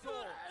 Draw your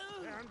swords!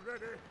 Stand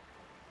ready.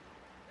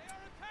 They are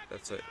attacking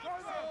That's the it.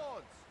 outpost.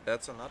 Swords!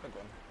 That's an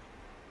Aragorn.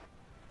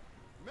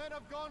 Men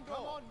of Gondor!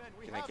 Come on, men,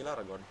 we Can I have kill them.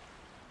 Aragorn?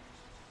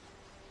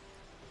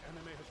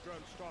 Enemy has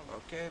grown stronger.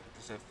 Okay,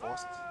 because I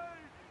forced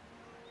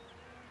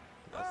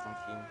that from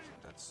him.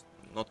 That's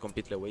not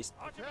completely a waste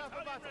Archer Prepare for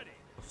battalion battle. ready!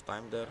 of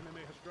time there.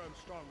 Enemy has grown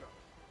stronger.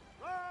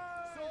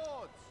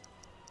 Swords!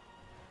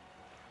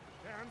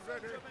 Stand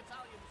ready.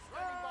 battalion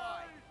standing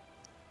by!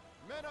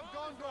 Men of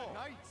Gondor!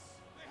 Knights!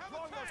 They have Draw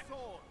your attacked!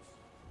 swords!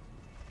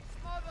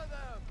 Smother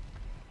them!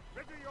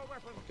 Ready your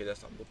weapons. Okay,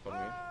 that's not good for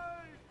me.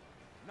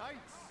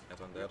 Knights! That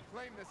one there.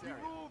 Claim this area.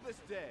 We rule this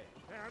day.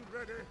 Stand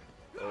ready.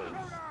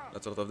 Oh,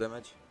 that's a lot of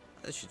damage.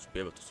 I should be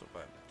able to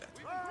survive that.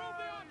 We've improved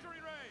the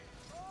archery range!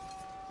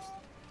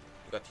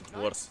 You got hit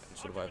worse and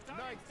survived.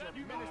 Knights of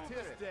Minas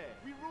Tirith.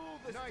 We rule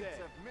this day.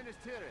 Knights of Minas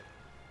Tirith.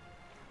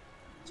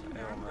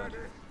 Oh man.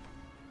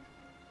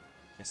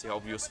 You see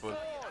how useful.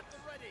 Swords!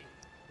 Ready.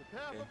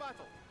 Prepare for Okay.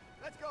 battle.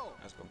 Let's go.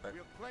 Let's go back.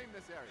 We'll claim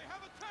this They area.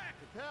 have attacked!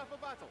 Prepare for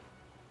battle.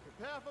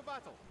 Prepare for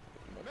battle.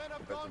 Men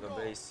of Go back to the Gondor.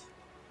 base.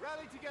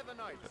 Rally together,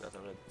 knights. That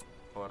already.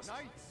 Forced.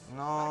 Knights.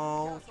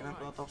 No, Back to he went to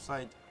the Knights. top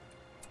side.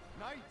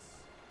 Knights.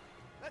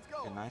 Let's go.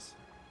 Okay, nice.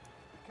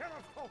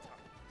 Cannot falter.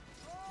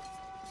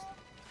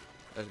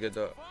 Let's get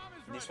the Farm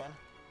is this ready! one.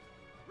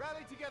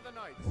 Rally together,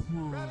 knights.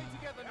 Rally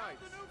together, There's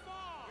knights. the new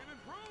farm! We've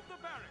improved the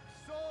barracks!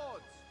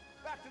 Swords.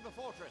 Back to the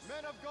fortress.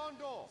 Men of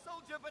Gondor.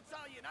 Soldier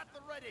battalion at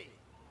the ready.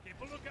 Keep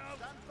a lookout!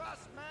 Stand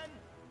fast, men.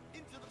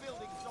 Into the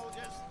building,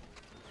 soldiers.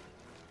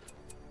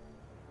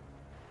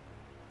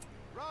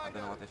 I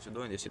don't know what I should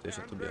do in this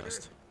situation, to be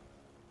honest.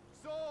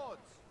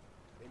 Swords.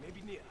 They may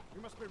be near.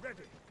 We must be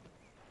ready.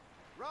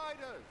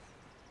 Riders.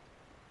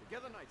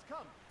 Together, knights,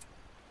 come.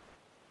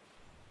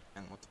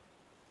 And what?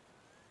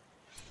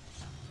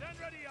 Stand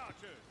ready,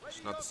 archers!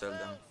 It's not to sell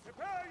them.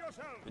 Prepare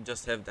yourself. We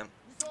just have them.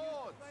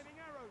 Swords. Flaming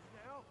arrows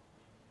now.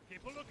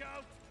 Keep a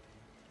lookout!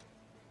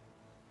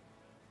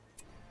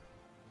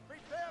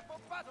 Prepare for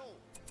battle.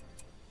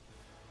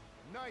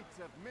 Knights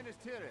of Minas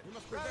Tirith. We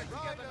must be Rally ready.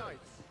 together,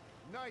 knights.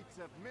 Knights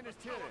of Minas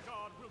Tower Tirith.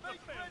 guard will Make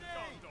defend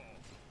ready! Gondor!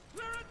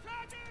 We're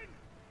attacking!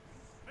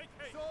 Make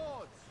haste!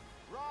 Swords.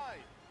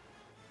 Ride.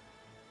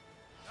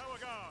 Tower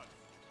guard!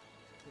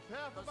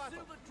 Prepare for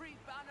battle. Tree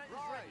banner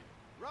Ride.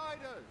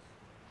 Riders.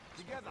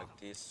 Together. Like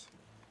this.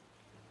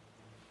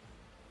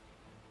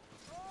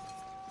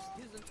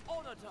 It is an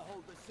honor to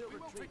hold the Silver We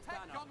will Tree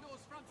protect banner.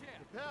 Gondor's frontier.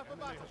 Prepare for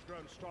Enemy battle. has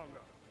grown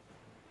stronger.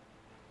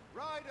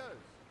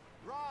 Riders.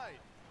 Ride.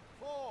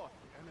 Forth.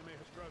 Enemy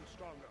has grown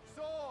stronger.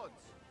 Swords.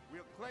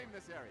 We'll claim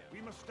this area.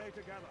 We must stay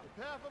together.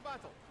 Prepare for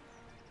battle.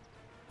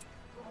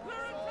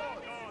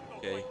 Guard the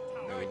Okay, White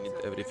Tower! now we need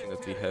everything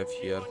that we have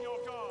here. On your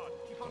guard!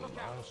 Keep on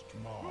lookout.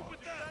 Move with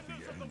the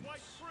defenders of the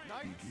White Tree!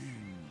 Knights.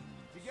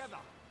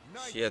 Together.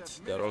 Knights Shit,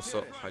 of they're Minas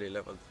also Tirith. highly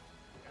leveled.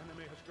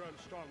 Enemy has grown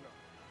stronger.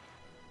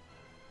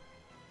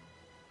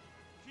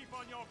 Keep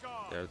on your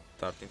guard! They're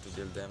starting to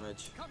deal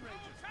damage. Come,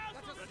 Rangers.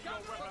 Let us Ready scout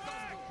your for weapons!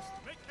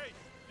 Gondor. Make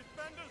haste!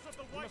 Defenders of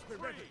the We White must be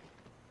Tree! ready.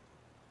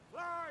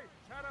 Fly,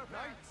 shadow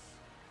Knights.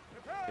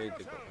 Prepare Okay,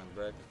 they yourself. got went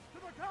back. To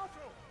the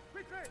castle.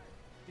 Quickly.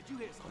 Did you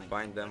hear something?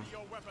 Combine them. Ready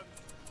your weapons!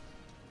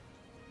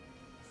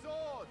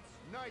 Swords.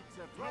 Knights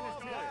of Guard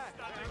Minas Tirith.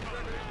 standing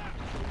by!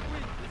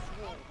 Win this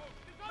war.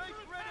 Make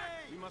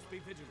ready. We must be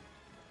vigilant.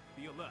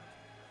 Be alert.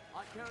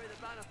 I carry the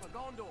banner for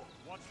Gondor.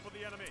 Watch for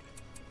the enemy!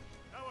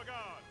 Tower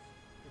guard!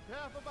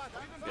 Prepare for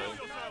battle. Steal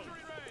yourself!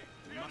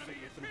 The enemy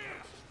is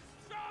here!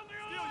 Sound the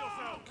alarm! Steal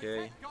yourself!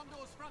 Okay,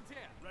 Gondor's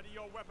frontier. Ready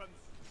your weapons!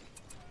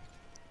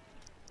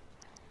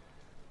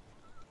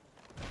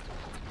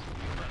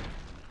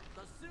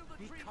 The Silver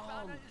Be Tree calm.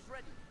 banner is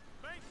ready.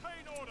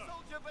 Maintain order!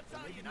 Soldier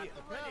battalion near. at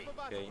the Prepare ready.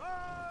 for okay.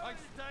 I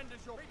stand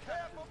as your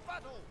Prepare for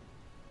battle.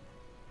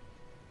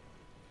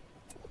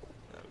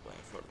 They're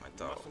going for my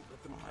tower. Mustn't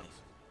let them My- close.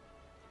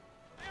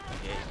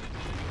 Okay,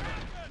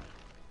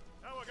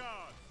 Tower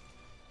guard!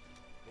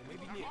 They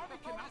may be near.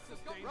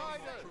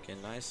 Riders, Okay,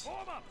 nice.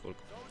 Cool.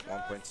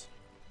 1 point.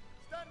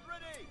 stand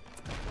ready.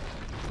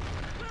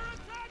 We're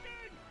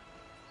attacking!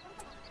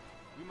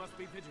 We must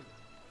be vigilant.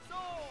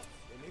 Swords,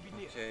 They may be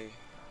near. Okay.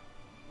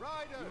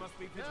 riders, We must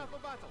be prepare vigilant. for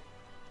battle.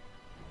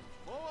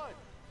 Forward,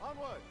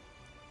 onward,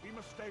 We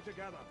must stay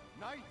together.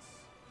 knights.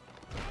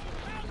 Swords,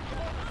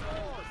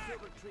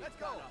 Let's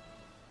go.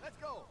 Let's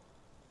go.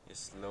 He's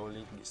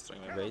slowly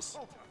destroying my base.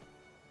 Falter.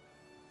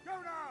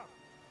 Go now!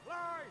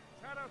 Fly!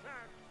 Shadow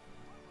attack!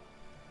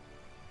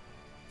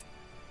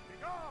 Be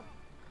gone!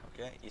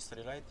 Okay,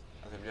 history right.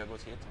 That will be a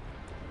good hit.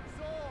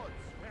 Swords,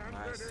 Stand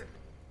Nice. ready!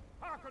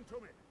 Hearken to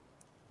me!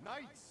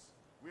 knights.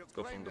 We'll Let's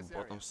go claim from the this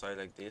bottom area. side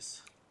like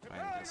this. Try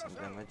and get some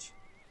damage.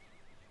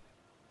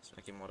 Let's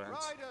make him more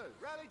ants. Riders,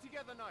 rally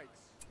together, knights.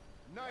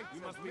 Knights We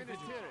of must be Minas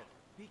vigilant. Tirith.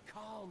 Be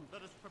calm.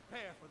 Let us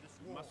prepare for this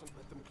We war. mustn't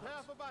let them Prepare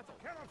close. for battle.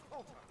 Cannot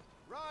falter!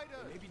 They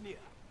Riders, may be near.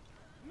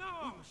 No!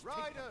 We must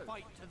take the Riders.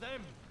 fight to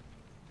them.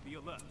 Be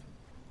alert.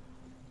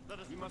 let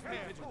us We must be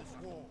prepare for vigilant.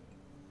 this war.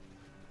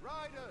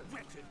 Riders,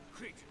 Wretched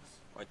creatures.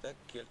 White deck.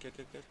 Kill, kill,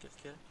 kill, kill, kill,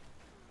 kill.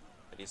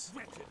 There is.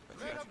 Wretched.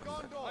 men of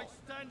Gondor. I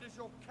stand as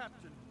your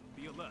captain.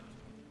 Be alert.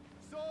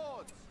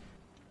 Swords,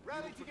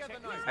 rally together,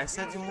 protect knights. I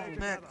said you move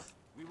back.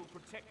 We will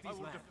protect I these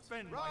will lands.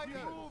 defend Riders,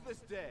 people. move this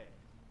day.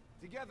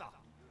 Together.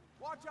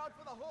 Watch out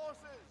for the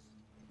horses.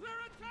 They're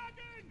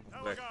attacking!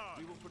 Back.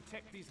 We will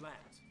protect these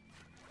lands.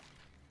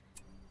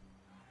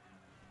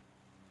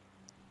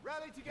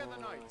 Rally together,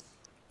 knights.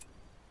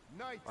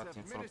 Knights What of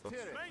in front Minas of-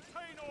 Tirith.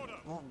 Maintain order!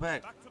 Move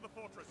back. Back to the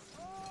fortress!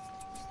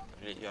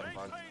 Really, you are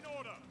bugged. Maintain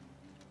order!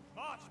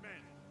 March,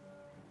 men!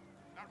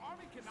 Our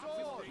army cannot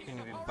Swords, Can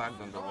you be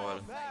bugged on the wall?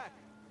 back.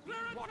 They're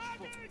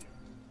attacking!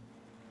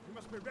 We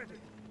must be ready!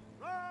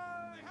 They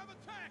Ride! have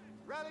attacked!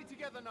 Rally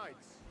together,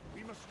 knights.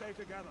 We must stay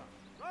together!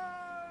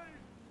 Ride!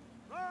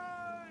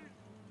 Ride!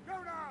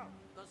 Go now!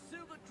 The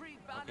Silver Tree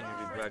How banner.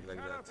 can you be back like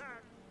Shadow that?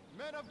 attack!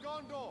 Men of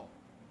Gondor,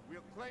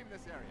 we'll claim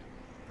this area.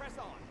 Press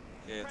on.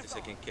 Okay, at least I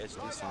can catch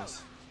these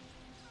ones.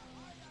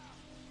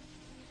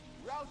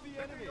 Rout the Ready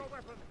enemy. your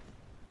weapon!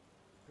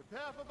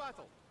 Prepare for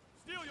battle.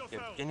 Steel Okay,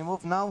 yourselves! can you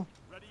move now?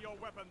 Ready your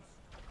weapons!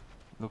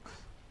 Look.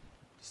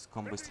 This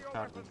combo is Ready your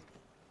retarded. weapon!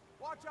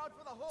 Watch out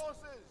for the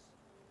horses.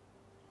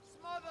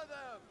 Smother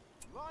them.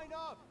 Line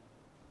up.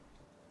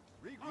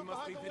 Regroup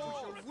must be behind the vigilant.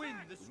 walls. Win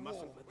this We war.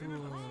 mustn't let We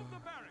them will close. move the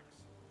barracks!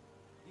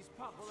 These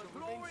paths For the shall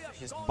glory remain of safe.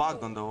 He's Gondor.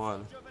 bugged on the wall.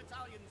 Soldier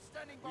battalion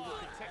standing We will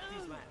by. protect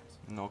these lands.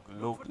 No, for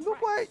look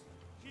tracks. why?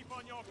 Keep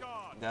on your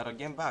guard! They are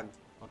again bugged.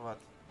 Or what?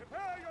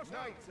 Prepare yourself!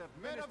 Knights of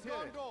Men of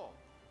Gondor.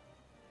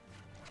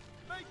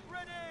 Make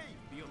ready.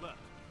 Be alert.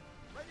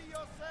 Ready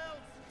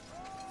yourselves.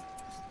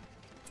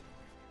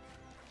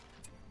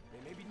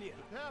 They may be near.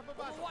 Prepare for For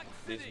the battle. White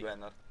This City.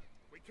 banner.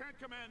 We can't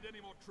command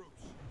any more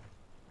troops!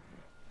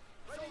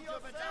 Ready They're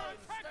yourselves.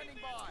 attacking Standing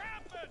the by.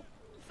 encampment!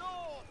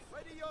 Swords.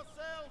 Ready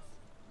yourselves.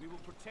 We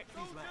will protect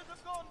these Soldiers lands. of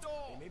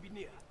Gondor. They may be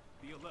near.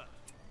 Be alert.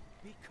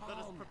 Be Let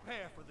us calm.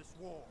 prepare for this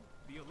war.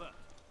 Be alert.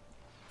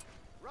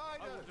 I will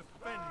Riders, Ride!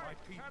 defend my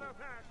people. Shadow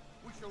attack!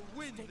 We shall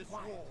win Stay this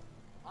quiet. war.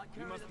 I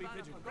carry must the be banner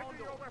vigilant. for Ready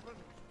your Gondor. weapon!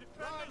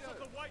 Defenders of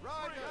the White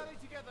Riders, Tree! rally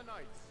together,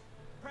 knights.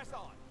 Press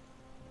on.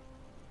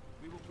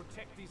 We will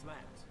protect these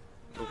lands.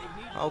 Look,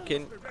 how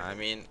can I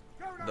mean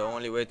the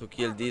only way to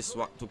kill this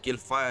one to kill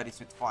fire is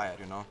with fire,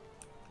 you know?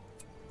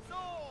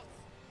 Swords.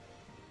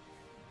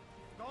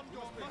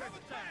 Gondor must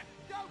attack.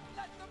 Don't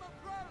let them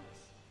approach.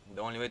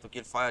 The only way to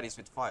kill fire is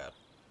with fire.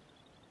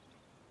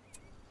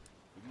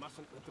 We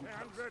mustn't let them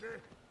Stand close. ready!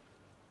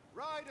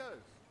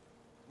 Riders,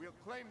 we'll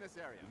claim this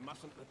area. We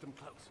mustn't let them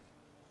close.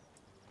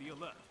 Be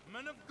alert.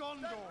 Men of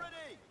Gondor. Stand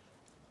ready.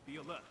 Be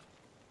alert.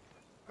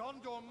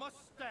 Gondor must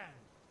stand.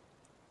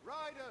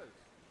 Riders.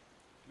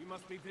 We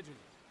must be vigilant.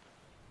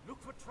 Look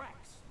for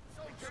tracks.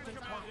 Soldiers can't of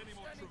command Gondor any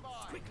more standing troops.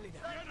 by. Quickly now.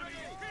 Stand ready.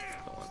 Don't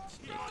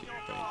need to on your go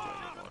into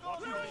anymore.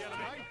 Watch for the enemy!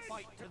 Knights.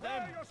 Fight to Prepare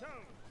them.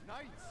 yourself!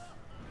 Knights. Do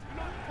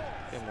not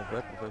pause. Okay, move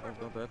back, move back,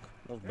 move back,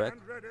 move back.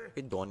 Stand ready!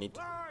 We don't need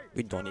Fly!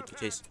 we don't need to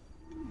Shadow chase.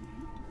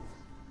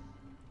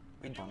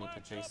 We don't need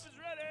to chase. Is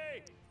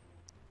ready!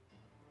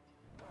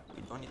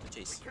 We don't need to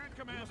chase. Can't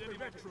command any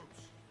more ready. troops!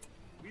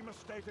 We must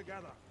stay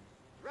together.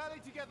 Rally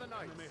together,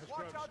 knights. Enemy has Watch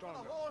grown out for the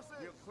stronger. horses.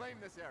 We'll claim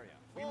this area.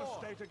 We must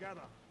Forward. stay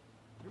together.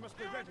 We must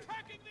be They're ready.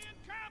 attacking the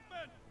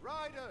encampment!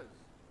 Riders.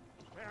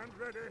 Stand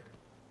ready.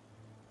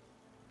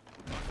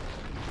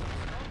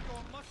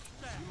 Gondor must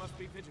stand. We must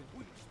be vigilant.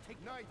 We must take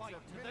the Knights fight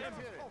of to Minas them.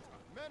 Tirith.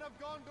 Men of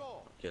Gondor.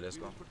 Okay, let's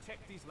We go. will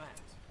protect these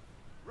lands.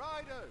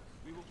 Riders.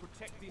 We will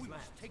protect these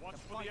lands. Take Watch the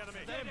for the fight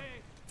enemy. to them.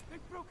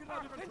 They've broken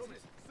our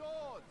defenses.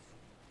 Swords.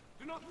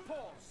 Do not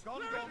pause.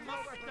 Gondor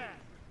must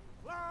stand.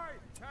 Fly!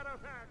 Shadow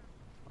attack!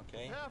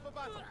 Okay, Prepare for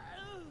battle.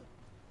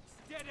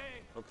 Steady.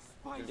 look,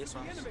 Spies kill this of the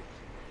one. enemy.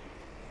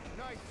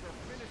 Knights of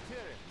Minas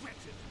Tirith.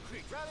 Wretched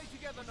creatures. Rally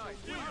together, knights.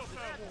 Steel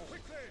yourselves!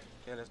 Quickly!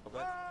 Okay, let's go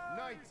back.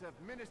 Knights of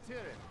Minas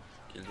Tirith.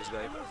 Kill this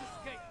guy. Lose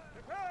escape.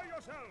 Prepare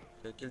yourself!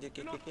 Kill, Do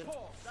kill, not kill, kill.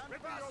 pause. Stand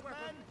Ready fast, your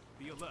weapon. men.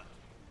 Be alert.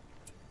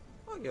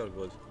 Oh, you're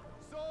good.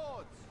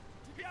 Swords.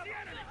 Get the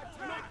enemy!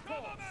 Attack!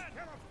 Cover,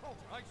 men!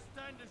 I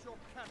stand as your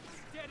captain.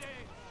 Steady!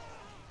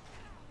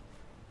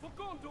 For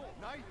Gondor!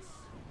 Knights,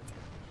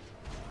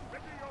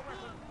 Ready your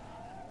weapon.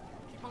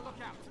 Keep a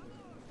lookout!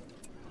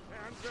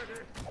 Hands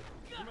ready.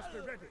 You must be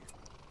ready.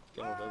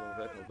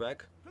 Okay, move back.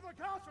 To the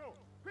castle!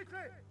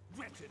 Quickly!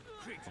 Wretched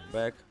creatures! Move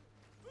back.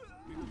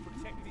 We will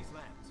protect these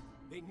lands.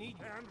 They need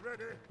you. Hand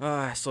ready.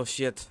 Ah, so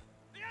shit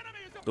The enemy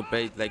is to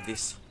play it like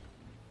this.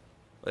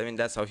 But I mean,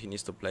 that's how he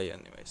needs to play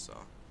anyway, so.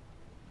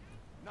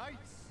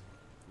 knights,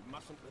 We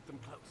mustn't let them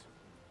close.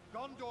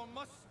 Gondor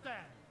must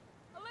stand.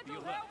 A Be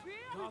little alert. help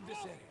here. Guard this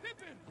area.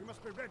 Pippin! You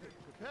must be ready.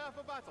 Prepare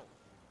for battle.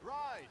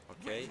 Ride.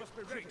 Okay, You must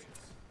be ready.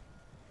 Creatures!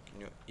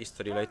 can you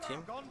history light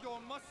him? Gondor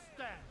must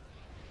stand.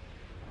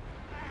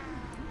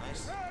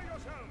 Nice. Prepare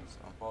yourselves.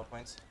 Some power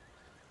points.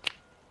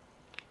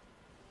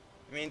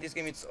 I mean, this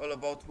game it's all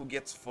about who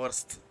gets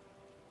first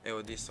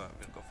AOD, so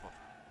we'll go for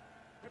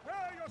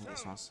Prepare these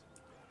yourselves. ones.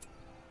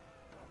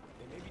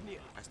 They may be near.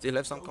 I still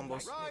have some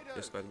combos, which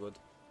is quite good.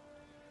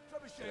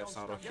 I have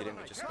some rock healing,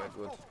 which is quite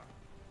good.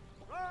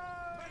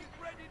 Ride.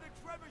 Ready the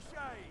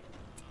trebuchet!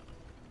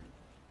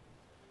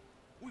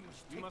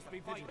 We must be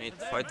We vigilant. need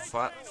to fight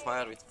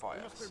fire with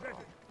fire, Must be so.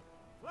 ready.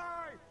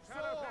 Fly.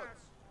 Shadow Swords.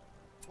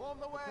 pass. Form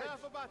the wedge. Prepare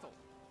for battle.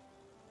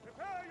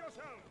 Prepare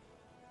yourselves.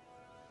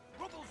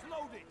 Rubble's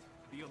loaded!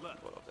 Be alert.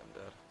 All of them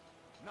there.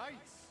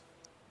 Knights,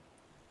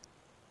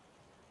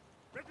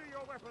 Ready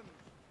your weapons.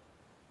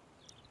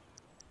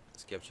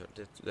 Let's capture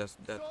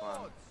that one.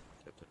 swords,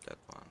 Capture that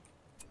one.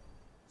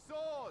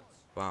 swords.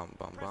 Bam,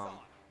 bam, bam.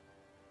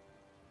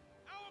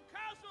 Our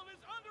castle is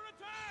under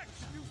attack!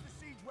 Use the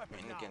siege I weapon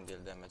mean, you now. can deal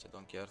damage, I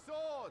don't care.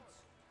 Swords.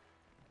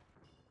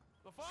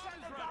 The fire Set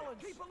is the ready!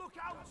 balance. Keep a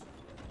lookout!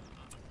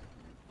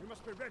 You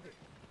must be ready.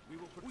 We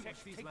will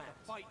protect these lands.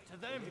 Fight to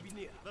them. They may be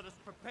near. Let us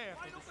prepare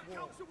for Line up this the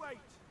war.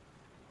 counterweight!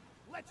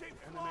 Let it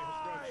Enemy has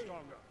grown fly!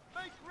 stronger.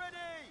 Make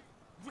ready.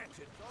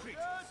 Wretched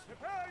creatures! Soldiers,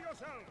 Prepare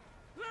yourselves.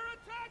 They're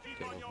attacking!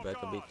 Okay, On move your back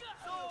a guard! bit.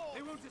 swords.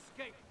 They won't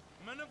escape!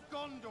 Men of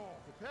Gondor,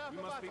 prepare We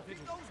for must be battle.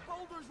 vigilant. Those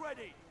boulders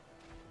ready!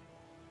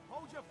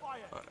 Hold your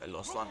fire! I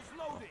lost one. Rubble's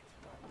loaded!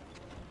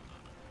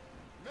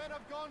 Men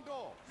of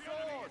Gondor,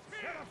 swords.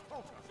 Let us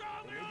falter.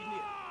 Sound the They may be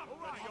near. alarm! All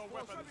right, Your our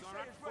weapons trebuchet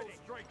are at is full ready.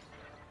 strength.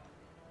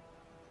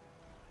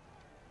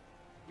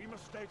 We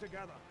must stay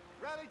together.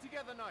 Rally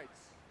together,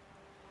 knights.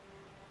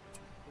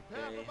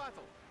 Prepare Okay. for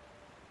battle.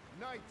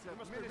 Knights of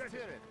must be Minas ready.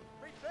 Tirith,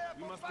 prepare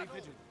We for must be battle.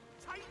 vigilant.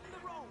 Tighten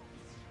the ropes!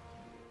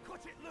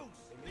 Cut it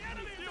loose! The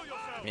enemy is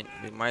yourself! I mean,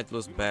 we might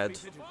lose bad,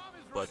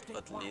 but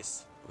at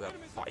least we are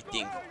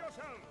fighting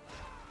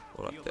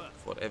Prepare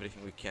yourselves. for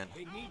everything we can.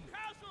 They need me.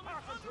 Castle is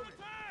under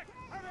attack!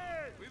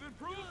 Hurry. We've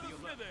improved the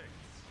smithy!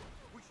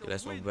 Okay,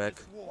 let's move back.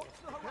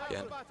 Prepare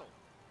Again. for battle.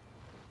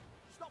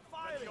 Stop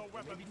firing! Your They may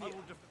weapons be I near.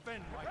 will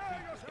defend my Prepare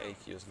people! yourselves. Okay,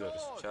 he was good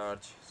as charge.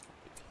 It's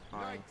completely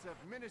fine. Knights of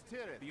Minas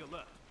Tirith, Be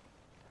alert.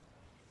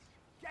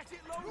 Get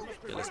it loaded!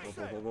 Okay, let's move,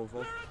 move, move,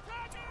 move. They're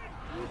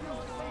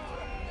attacking!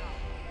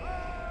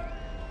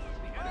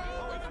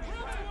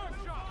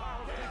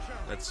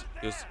 Let's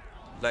use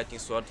lightning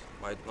sword.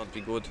 Might not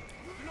be good.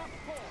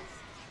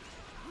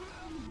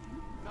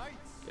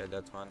 knights, Yeah,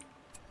 that one.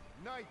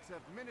 knights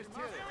of Minas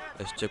Tirith.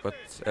 Let's check what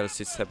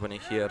else is happening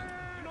here.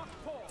 Do not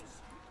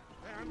pause!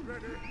 Hand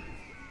ready.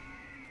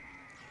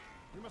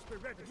 You must be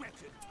ready.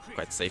 Wretched creatures!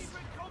 Quite safe.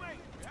 Incoming!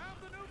 We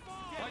have the new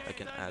bomb! I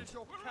can add.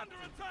 Your We're under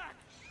captain. attack!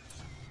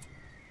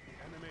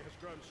 Enemy has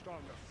grown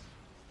stronger.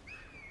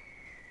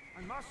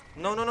 I must.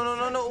 No, no, no, no,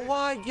 no, no.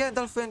 Why? Yeah,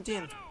 Dolphin.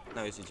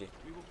 Now it's GG.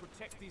 We will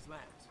protect these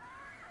lands.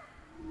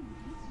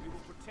 We will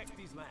protect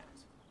these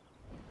lands.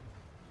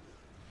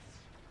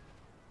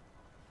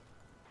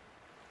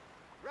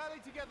 Rally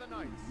together,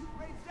 knights.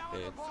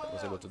 Okay, I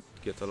was able to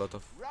get a lot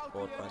of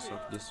power points on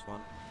this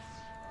one.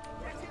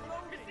 Get it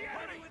loaded!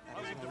 Hurry with the I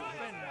will red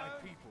defend fire!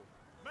 my people.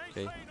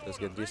 Okay, let's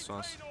get these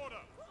ones. Maintain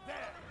order! There!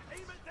 Aim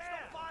it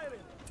there! Stop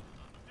firing!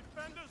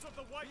 Defenders of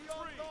the White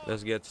Tree!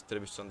 Let's get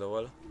trebuchets on the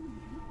wall.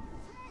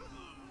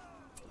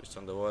 Trebuchets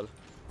on the wall.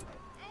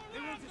 They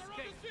won't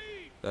escape!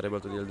 They're able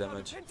to deal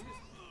damage.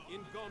 In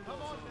Come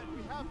Gondor! on, men,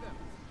 we have them.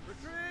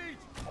 Retreat.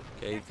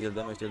 Okay, deal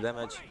damage, deal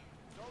damage.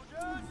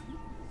 Soldiers,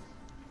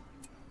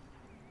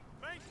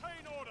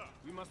 Maintain order!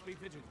 We must be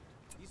vigilant.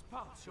 These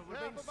paths shall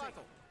prepare remain for safe.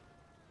 battle.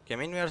 Okay, I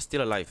mean, we are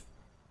still alive.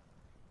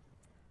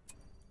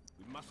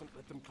 We mustn't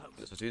let them close.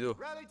 That's what we do.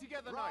 Rally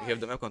together, We knights. have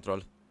the map control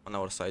on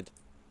our side.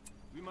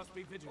 We must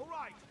be vigilant. All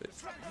right!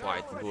 It's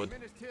quite good.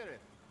 Minas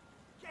Tirith.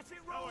 Get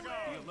it rolling!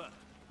 Be alert.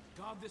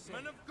 Guard this Men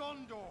area. of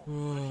Gondor.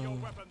 Ready your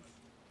weapons!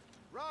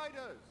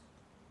 Riders.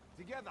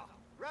 Together.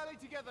 Rally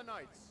together,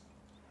 knights.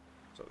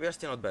 So we are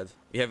still not bad.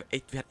 We are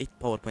 8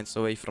 power points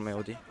away from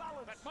AOD.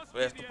 That must We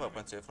be have the 2 power enemy!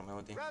 points away from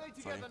AOD. Rally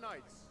Fine. together,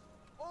 knights.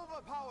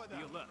 Overpower Be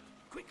them. alert.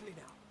 Quickly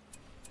now.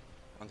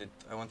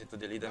 I wanted to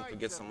delete them to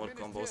get some more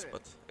combos,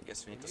 but I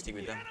guess we need to stick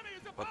with them.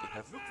 What we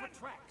have. Look for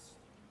tracks.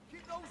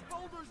 Keep those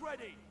boulders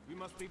ready. We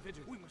must be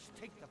vigilant. We must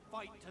take the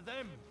fight to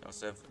them. I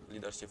also have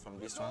leadership from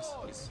these ones.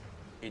 He's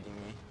feeding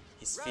me.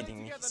 He's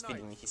feeding me. He's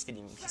feeding me. He's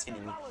feeding me. He's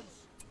feeding me.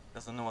 Balance.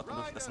 Doesn't know what to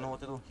do. He doesn't know what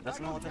to do. He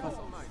doesn't know what to do.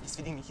 He's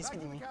feeding me. He's Back to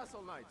feeding the me.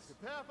 castle knights.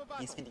 Prepare for battle.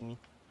 He's feeding me.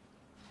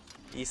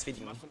 He's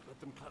feeding me. Mustn't let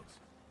them close.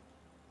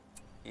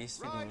 He's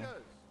feeding me.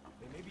 Riders,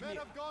 They may be men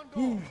near. of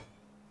Gondor.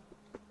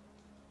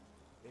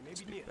 They may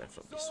be near. Prepare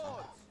for this one.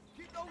 Swords.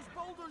 Keep those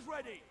boulders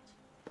ready.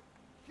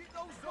 Keep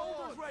those Swords.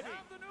 boulders ready.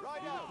 Have the new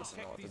Right foe. out. Doesn't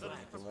know what to These do.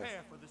 lands. To move.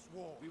 Prepare for this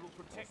war. We will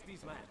protect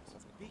these lands.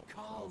 Be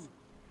calm.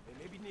 They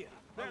may be near.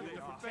 There We they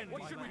will are. protect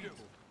What these should we do?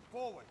 lands.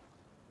 Forward.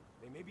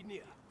 They may be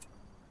near.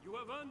 You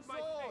have earned my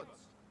Swords.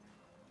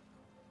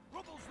 favor.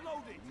 Rubble's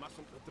loaded. We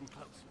mustn't let them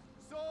close.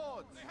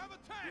 Swords. They have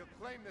attacked. We'll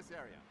claim this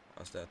area.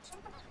 What's that?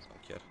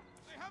 Don't care.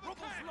 They have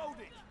Rubble's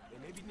loaded. They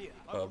may be near.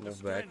 I will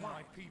move back. defend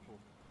my people.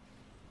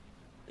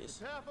 Please.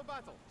 Prepare for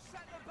battle.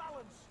 Set the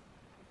balance.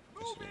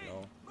 Actually,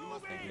 no.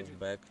 Move in. Move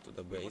back to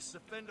the base.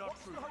 Defend our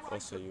troops.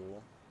 Also,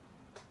 you.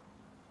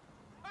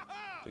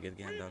 To get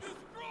Gandalf.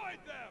 Destroyed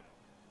them.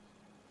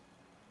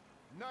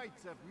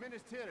 Knights of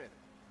Minas Tirith.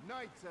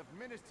 Knights of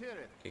Minas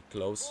Tirith. Okay,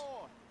 close.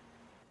 Forth.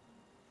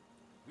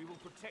 We will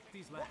protect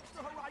these lands.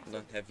 The horizon.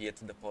 Don't have yet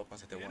the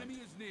purpose that I want.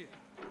 is near.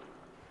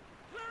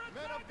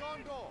 Men of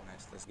Gondor.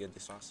 Nice, let's get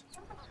this ones.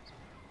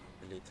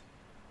 Elite.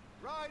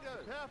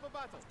 Riders. Prepare for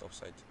battle. Top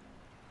side.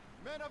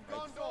 Men of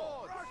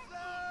Gondor.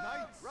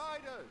 Knights.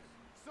 Riders.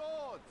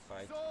 Swords.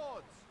 Fight.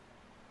 Swords.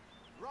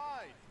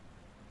 Ride.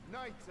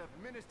 Knights of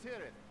Minas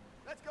Tirith.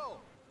 Let's go.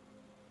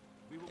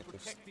 We will It was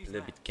protect a these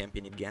little lands. bit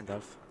campy, need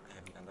Gandalf. I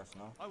have Gandalf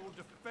now. I will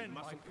defend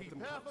my Mustn't let people.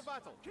 them Prepare for close.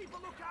 battle. Keep a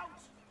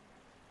lookout.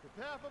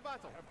 Prepare for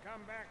battle. Have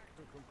come back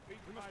to complete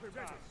We my must be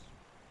ready. task.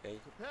 Okay,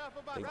 Prepare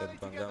for Take battle. that Rally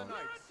gun together, down.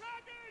 knights.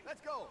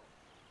 Let's go.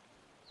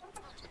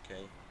 it's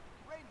okay.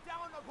 Rain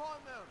down upon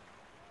them.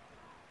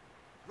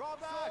 Draw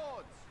back.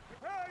 Swords.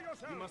 Prepare We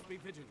yourself. must be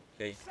vigilant.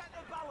 Okay, Set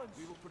the balance.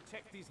 We will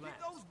protect these Keep lands.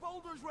 those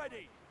boulders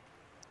ready.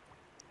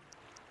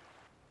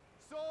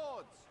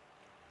 Swords.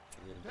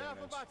 a little Prepare for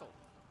damage. battle.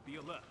 Be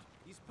alert.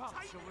 These paths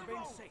Tighten shall the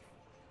remain rope. safe.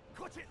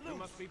 Cut it We loose.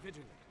 must be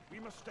vigilant. We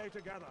must stay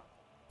together.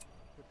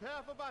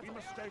 Prepare for battle. We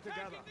must stay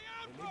together.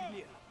 They may be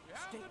near.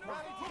 Stay Rally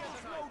quiet.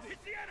 together, knights.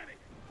 It's the enemy.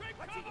 Take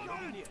They cover.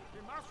 may be near.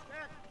 We must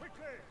act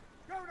quickly.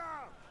 Go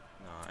now.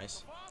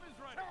 Nice. Bomb is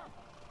ready.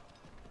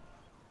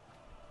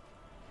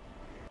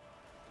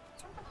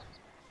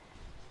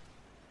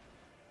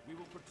 We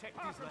will protect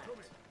these Hearken to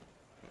me.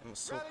 lands. I'm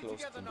so Rally close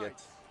together, to get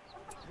knights.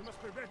 We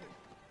must be ready.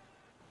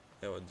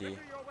 AOD.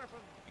 Ready your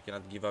weapons. We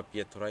cannot give up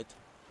yet, right?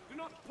 Do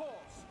not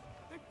pause.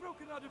 They've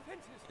broken our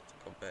defenses. Let's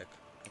go back.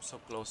 I'm so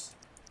close.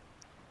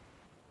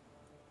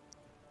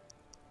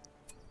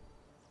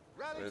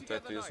 Rally I'll try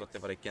together, to use knights.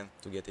 whatever I can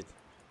to get it.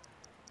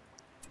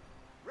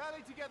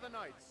 Rally together,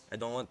 knights. I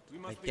don't want. We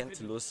I must be can't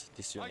vigilant. lose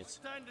these I units.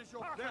 stand as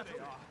your. Hearken There to they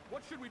me. are.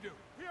 What should we do?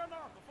 Fear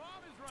not. The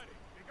bomb is ready.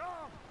 Be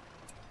gone.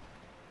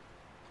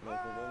 Move,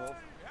 move, move, move.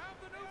 We have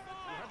the new We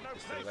bomb. have no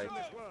Stay place right. in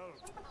this world.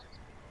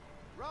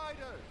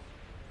 Riders.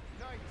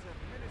 Knights of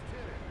Minas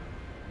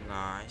Tirith.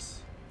 Nice.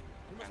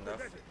 We must Kind be of.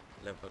 ready.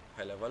 Level,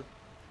 high level.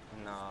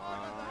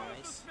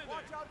 Nice.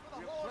 Watch out for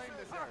the We'll claim horses.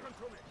 this area. Hearken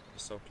to me.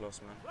 You're so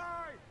close, man.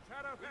 Fly.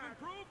 Shadow We've back.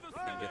 improved the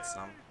Can get city.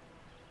 some.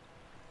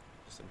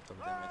 Just a bit of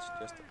damage.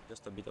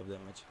 Just a bit of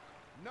damage.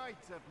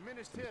 Knights of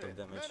Minas a bit of Tirith.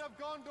 damage. Men of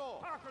Gondor.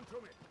 Hearken to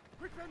me.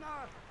 Quickly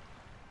now.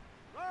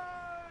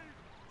 Fly.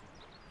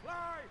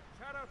 Fly.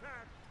 Shadow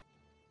back.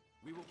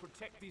 We will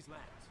protect these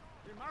lands.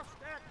 We must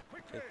act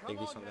quickly. Take, Come take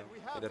this on, on men, them. we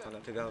Take have that on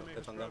them. them. Take that, Enemy that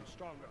has on them. grown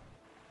stronger.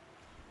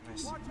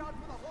 Nice. Watch out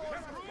for the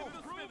horses.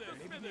 Improve the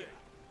smithy.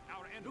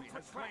 Our enemy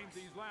has claimed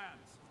these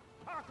lands.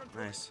 Hearken to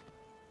me. Nice.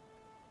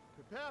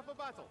 Prepare for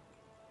battle.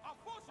 Our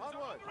forces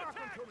Onward. are under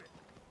Hearken attack. to me.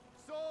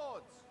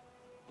 Swords.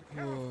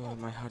 Oh,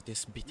 my heart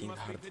is We beating must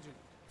be hard. vigilant.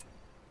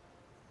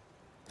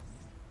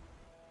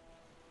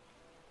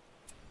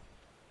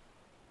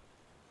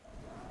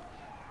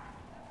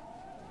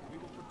 We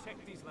will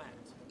protect these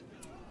lands.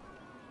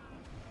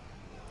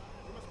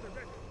 We must be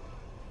ready.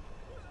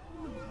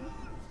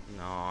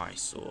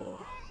 Nice. Oh.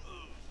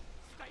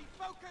 Stay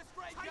focused,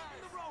 Rangers.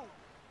 Tighten the rope.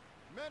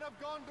 Men of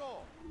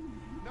Gondor.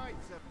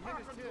 Knights of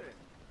Minas Hearken to Tirith.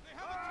 They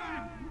have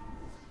attacked.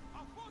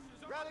 Our forces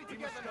are Rally under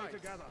We must together, stay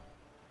knights. together.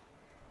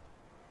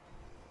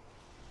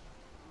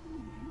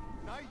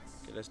 Knights.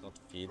 Okay, let's not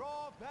feed.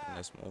 Draw back.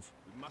 Let's move.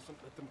 We mustn't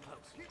let them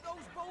close. Keep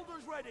those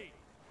boulders ready.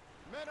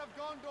 Men of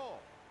Gondor.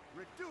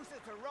 Reduce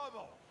it to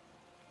rubble.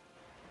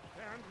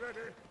 Stand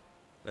ready.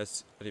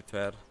 Let's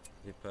repair.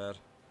 Repair.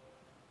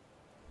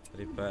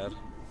 Repair.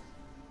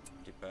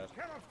 Repair.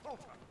 Cannot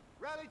falter.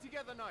 Rally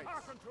together, knights.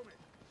 Hearken to me.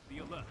 Be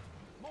alert.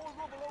 More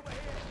rubble over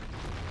here.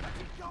 Let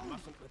it go. We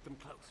mustn't let them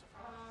close.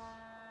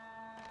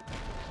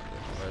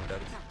 Well,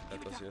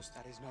 that was just.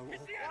 It's the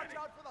Watch enemy.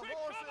 out for the Take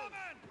horses. cover,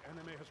 men. The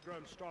enemy has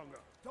grown stronger.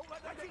 Don't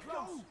let them get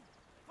close.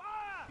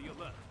 Fire. Be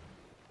alert.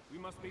 We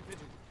must be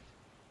vigilant.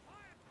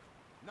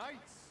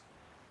 Knights.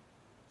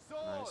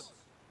 Swords.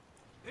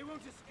 They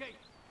won't escape.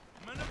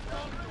 Men of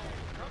Gondor.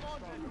 Come on,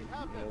 men. We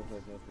have them. Move,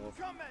 move, move, move.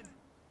 Come, men.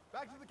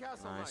 Back to the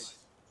castle, Nice. knights.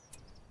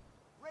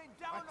 Rain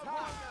down Attack.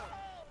 upon them.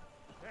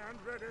 Stand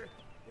ready.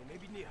 They may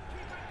be near.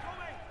 Keep it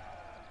coming.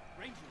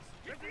 Rangers.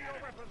 Ready your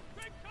weapons.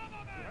 Take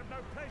cover, We men. have no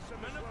place in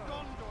Men this of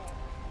world. Gondor.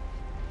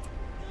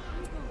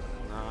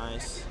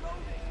 Nice.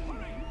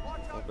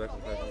 Move back,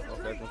 move back,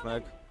 move back, move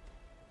back.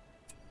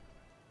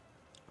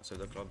 I'll save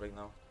the claw break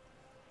now.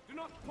 Do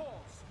not pause.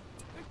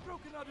 They've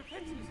broken our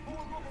defenses. More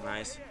rubble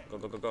Nice. Go,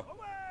 go, go, go.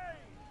 away.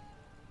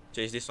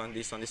 Chase this one,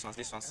 this one, this one,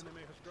 this one.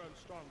 Enemy has grown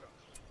stronger.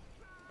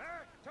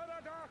 Back to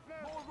the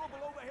darkness! More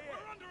rubble over here.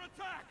 We're under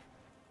attack!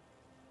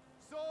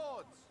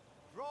 Swords!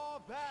 Draw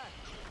back!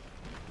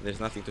 There's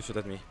nothing to shoot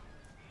at me.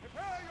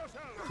 Prepare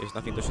yourselves! There's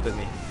nothing to shoot at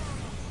me.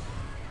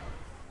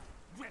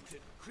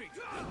 Wretched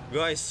creature.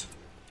 Guys,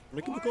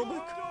 making the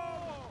comeback.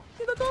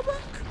 Making the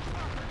comeback.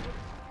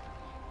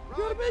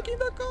 You're making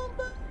the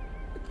comeback.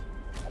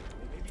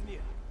 Maybe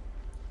near.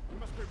 We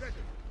must be ready.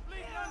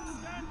 Leave them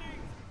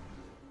standing!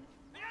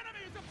 The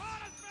enemy is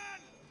upon us, men!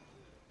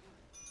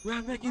 We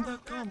are making the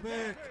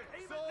comeback.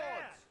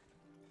 Swords!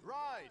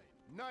 Ride!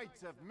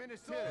 Knights of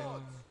Minas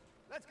Tirith!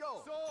 Let's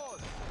go!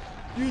 Swords!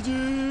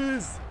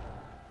 GG's.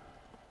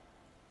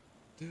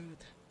 Dude,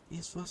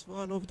 this was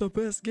one of the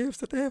best games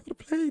that I ever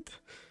played.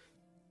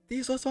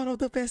 This was one of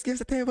the best games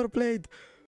that I ever played.